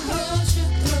wanna hold you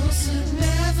close and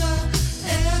never,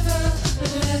 ever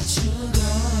let you go.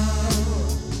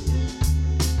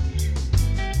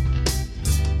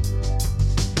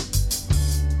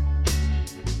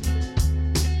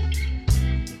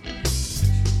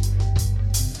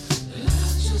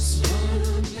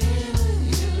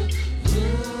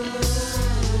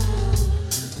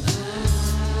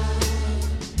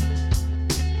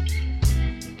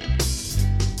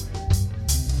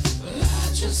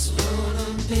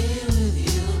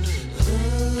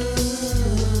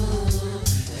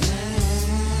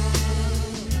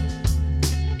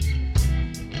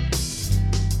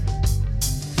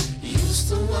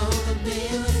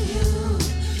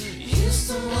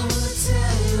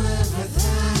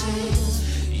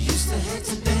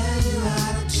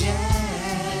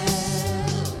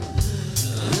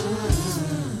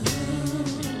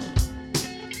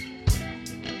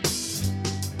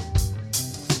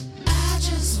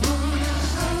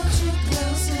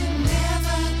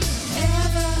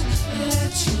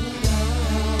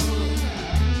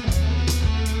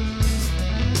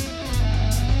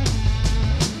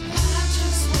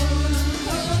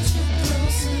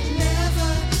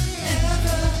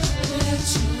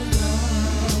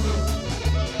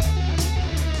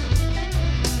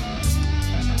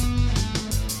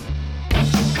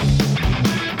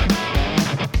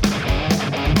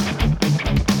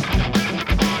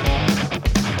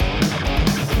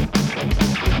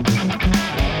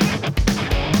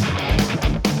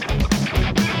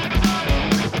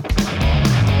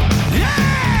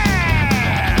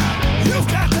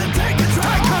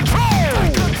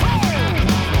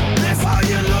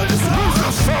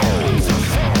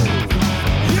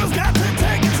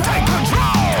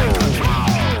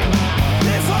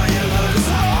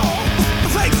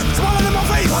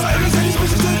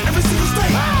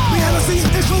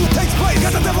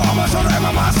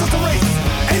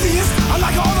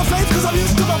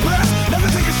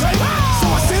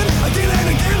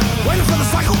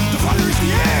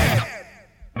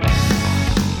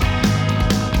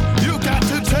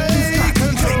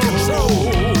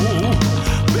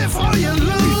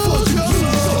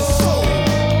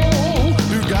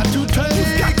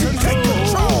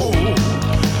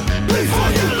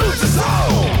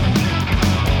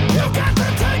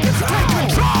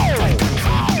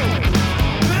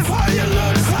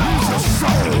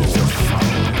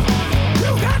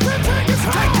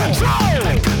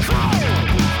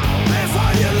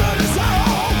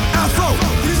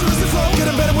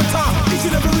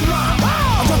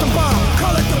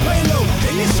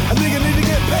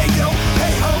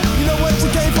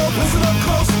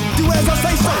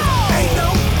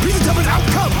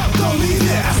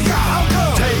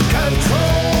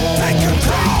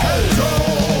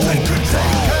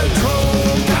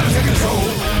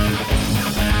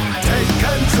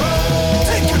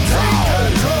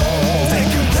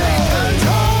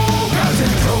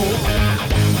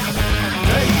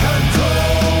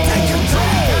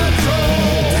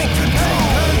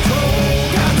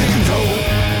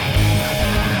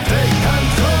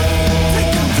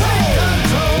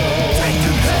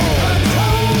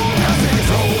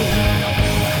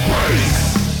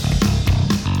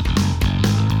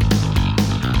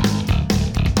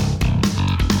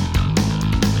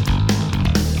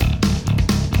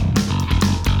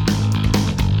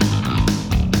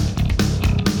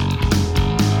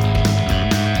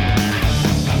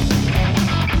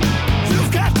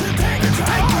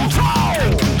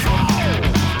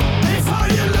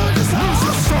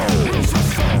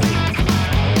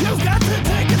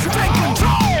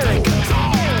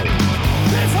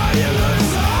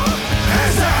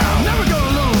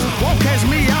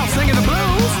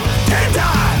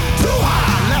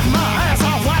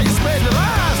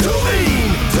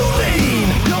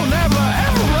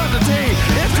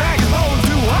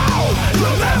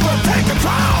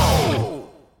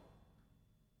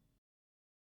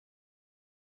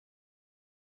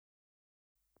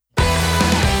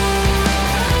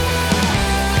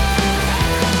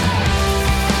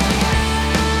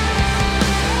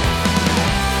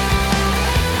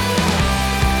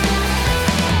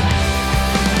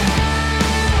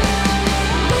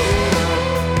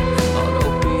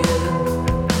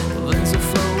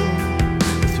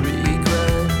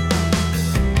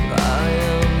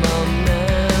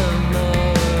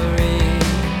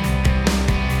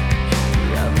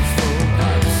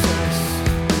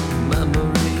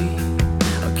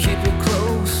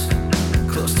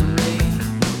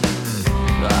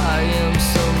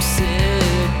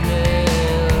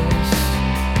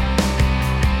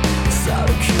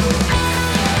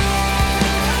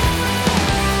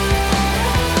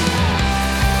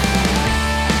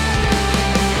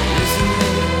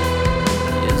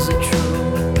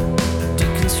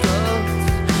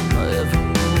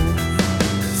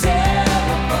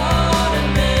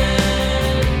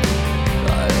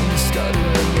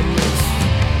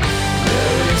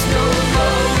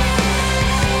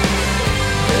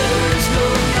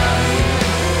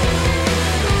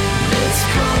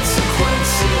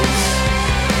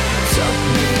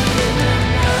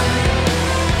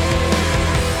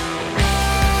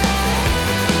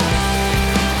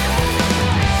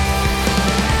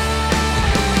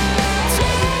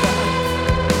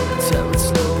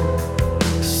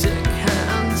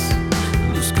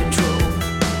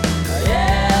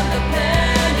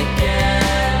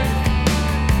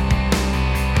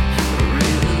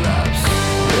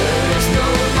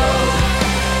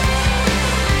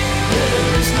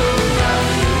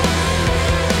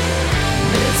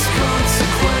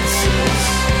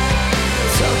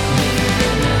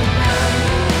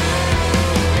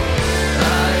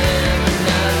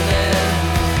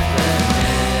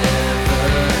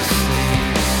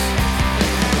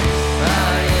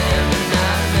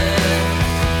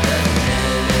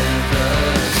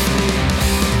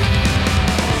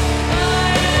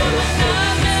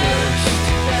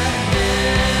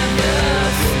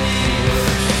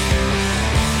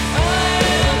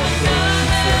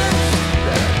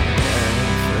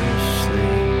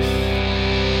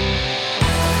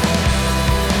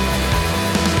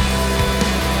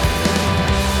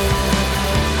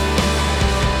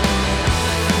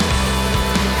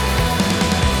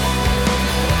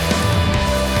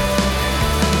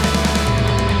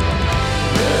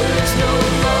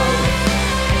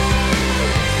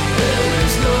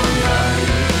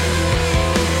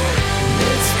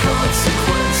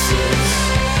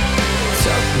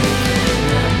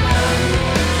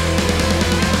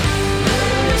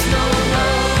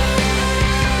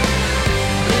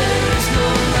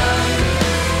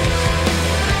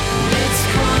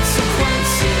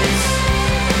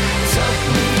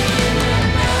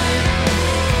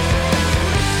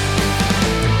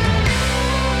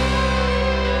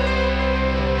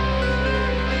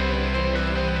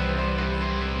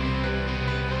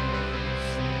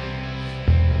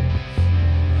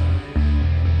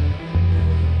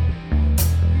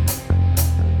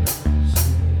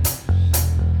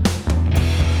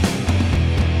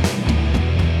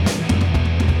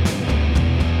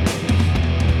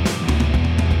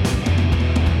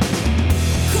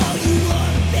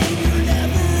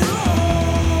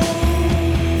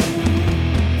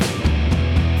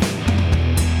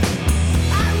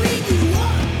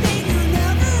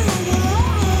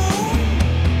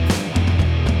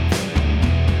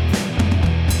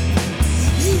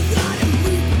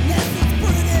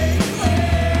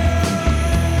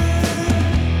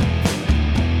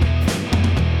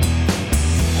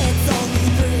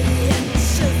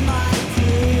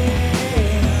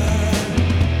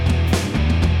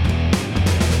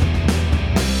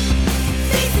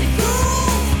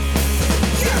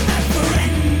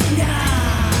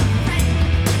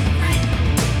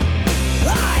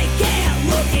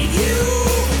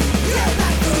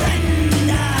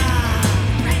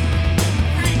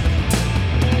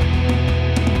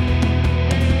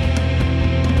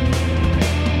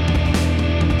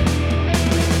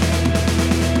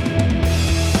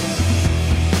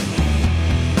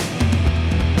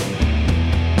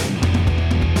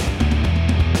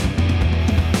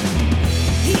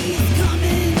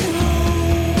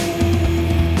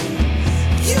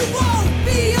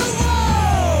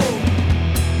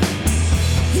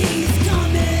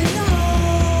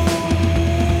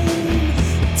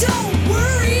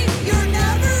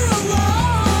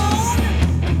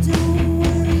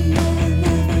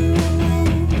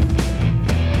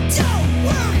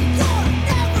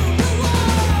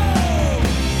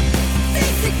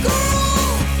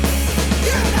 girl,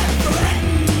 you're my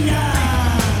friend.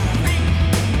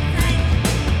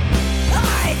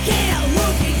 I can't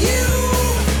look at you,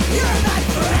 you're my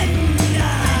friend.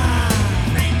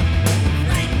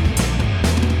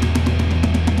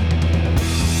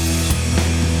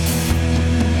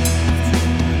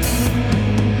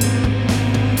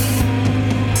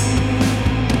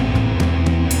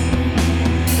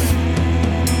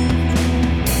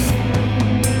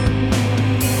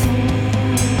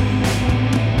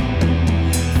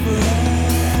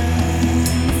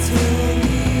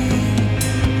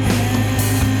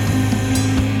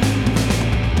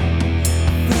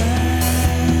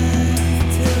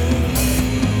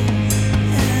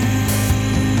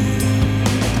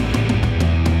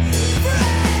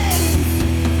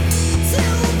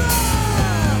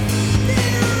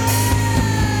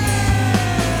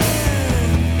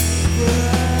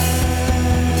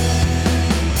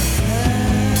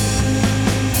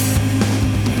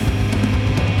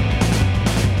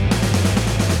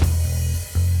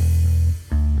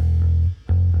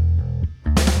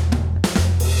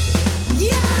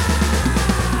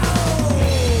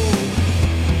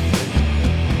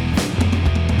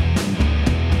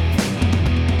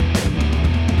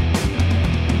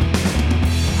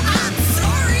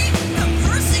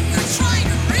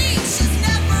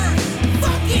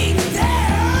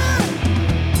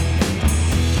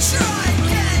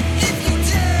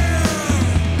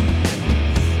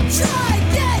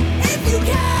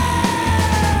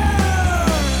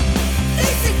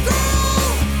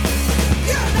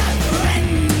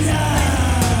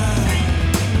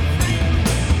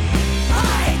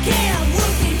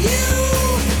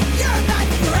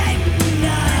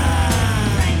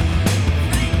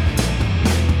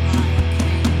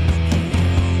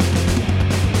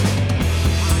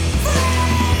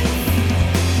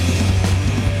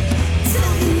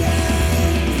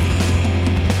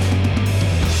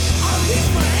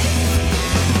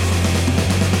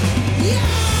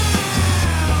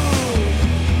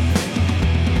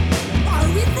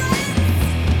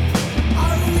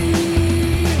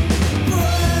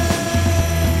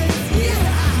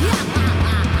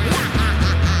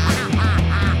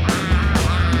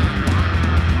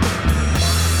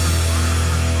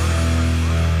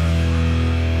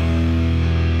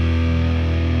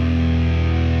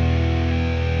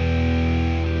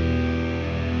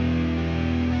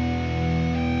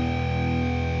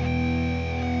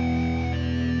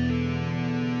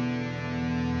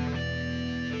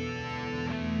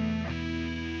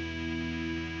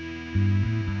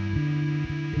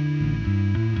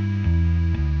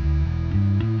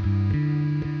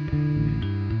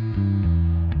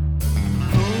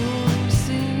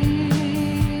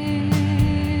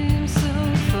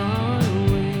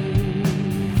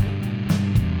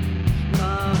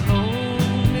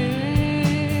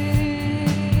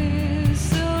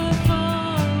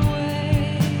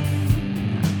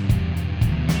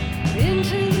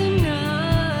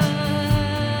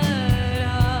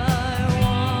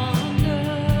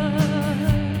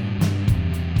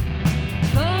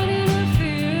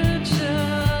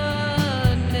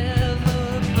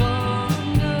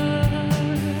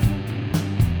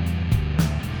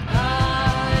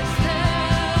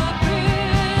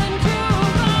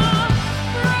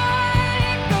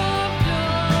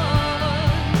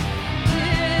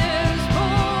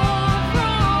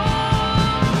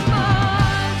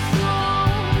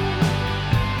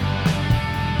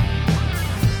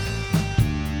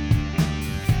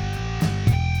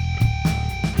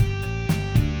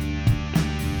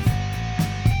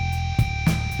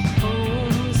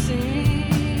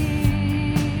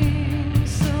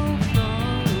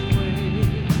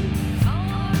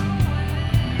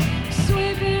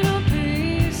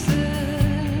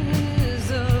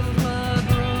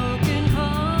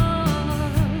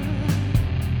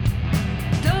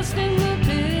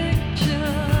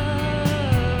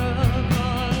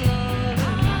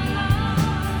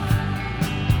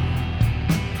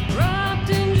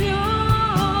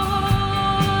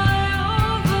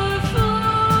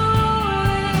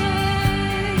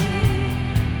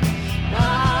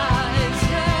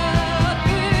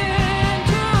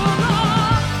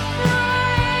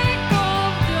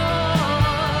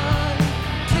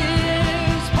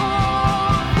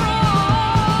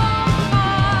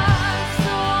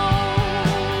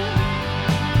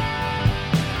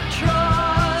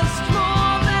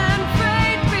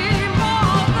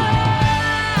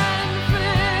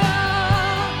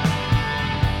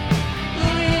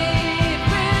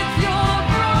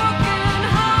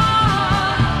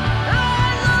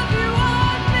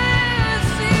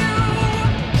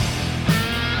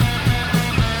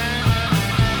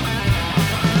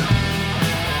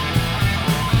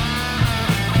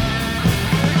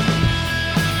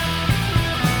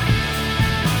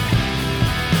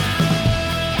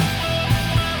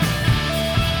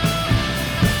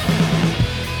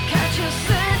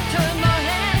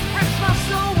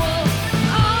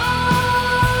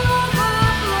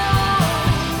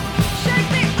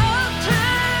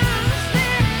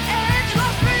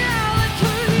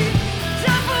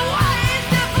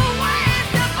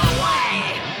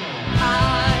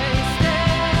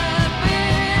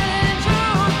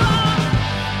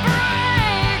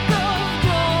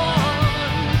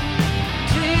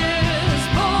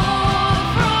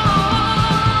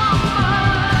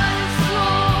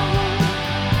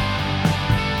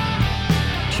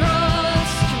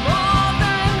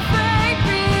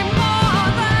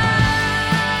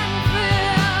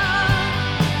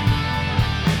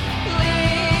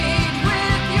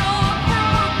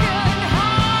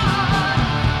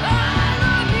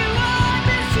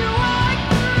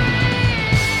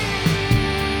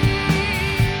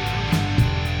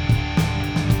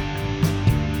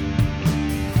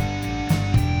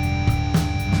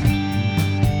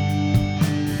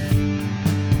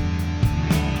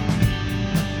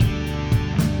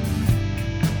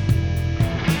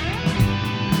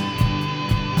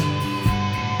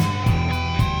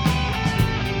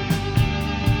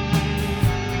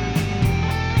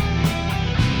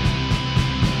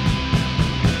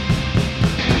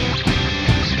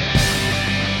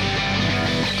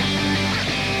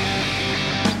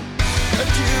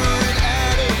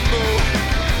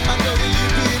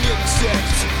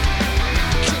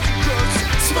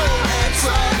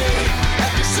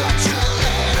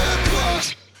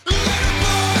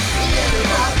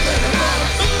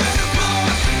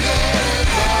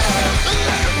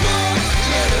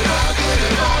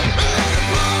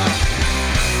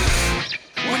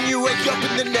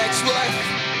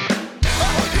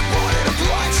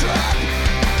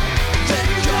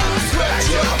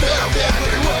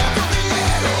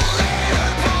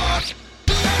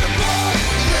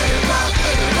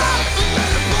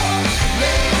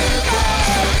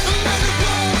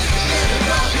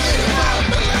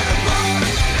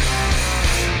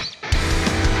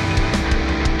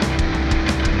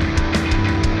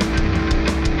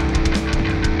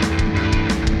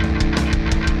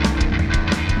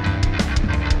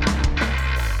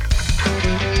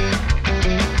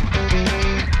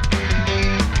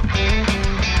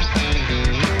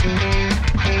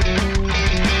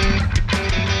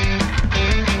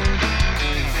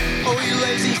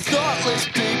 lazy, thoughtless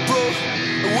people.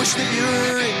 I wish that you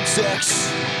were insects.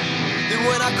 Then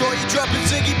when I caught you dropping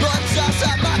sticky buns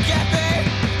outside my cafe,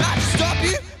 I'd stop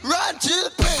you, run to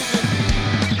the pavement.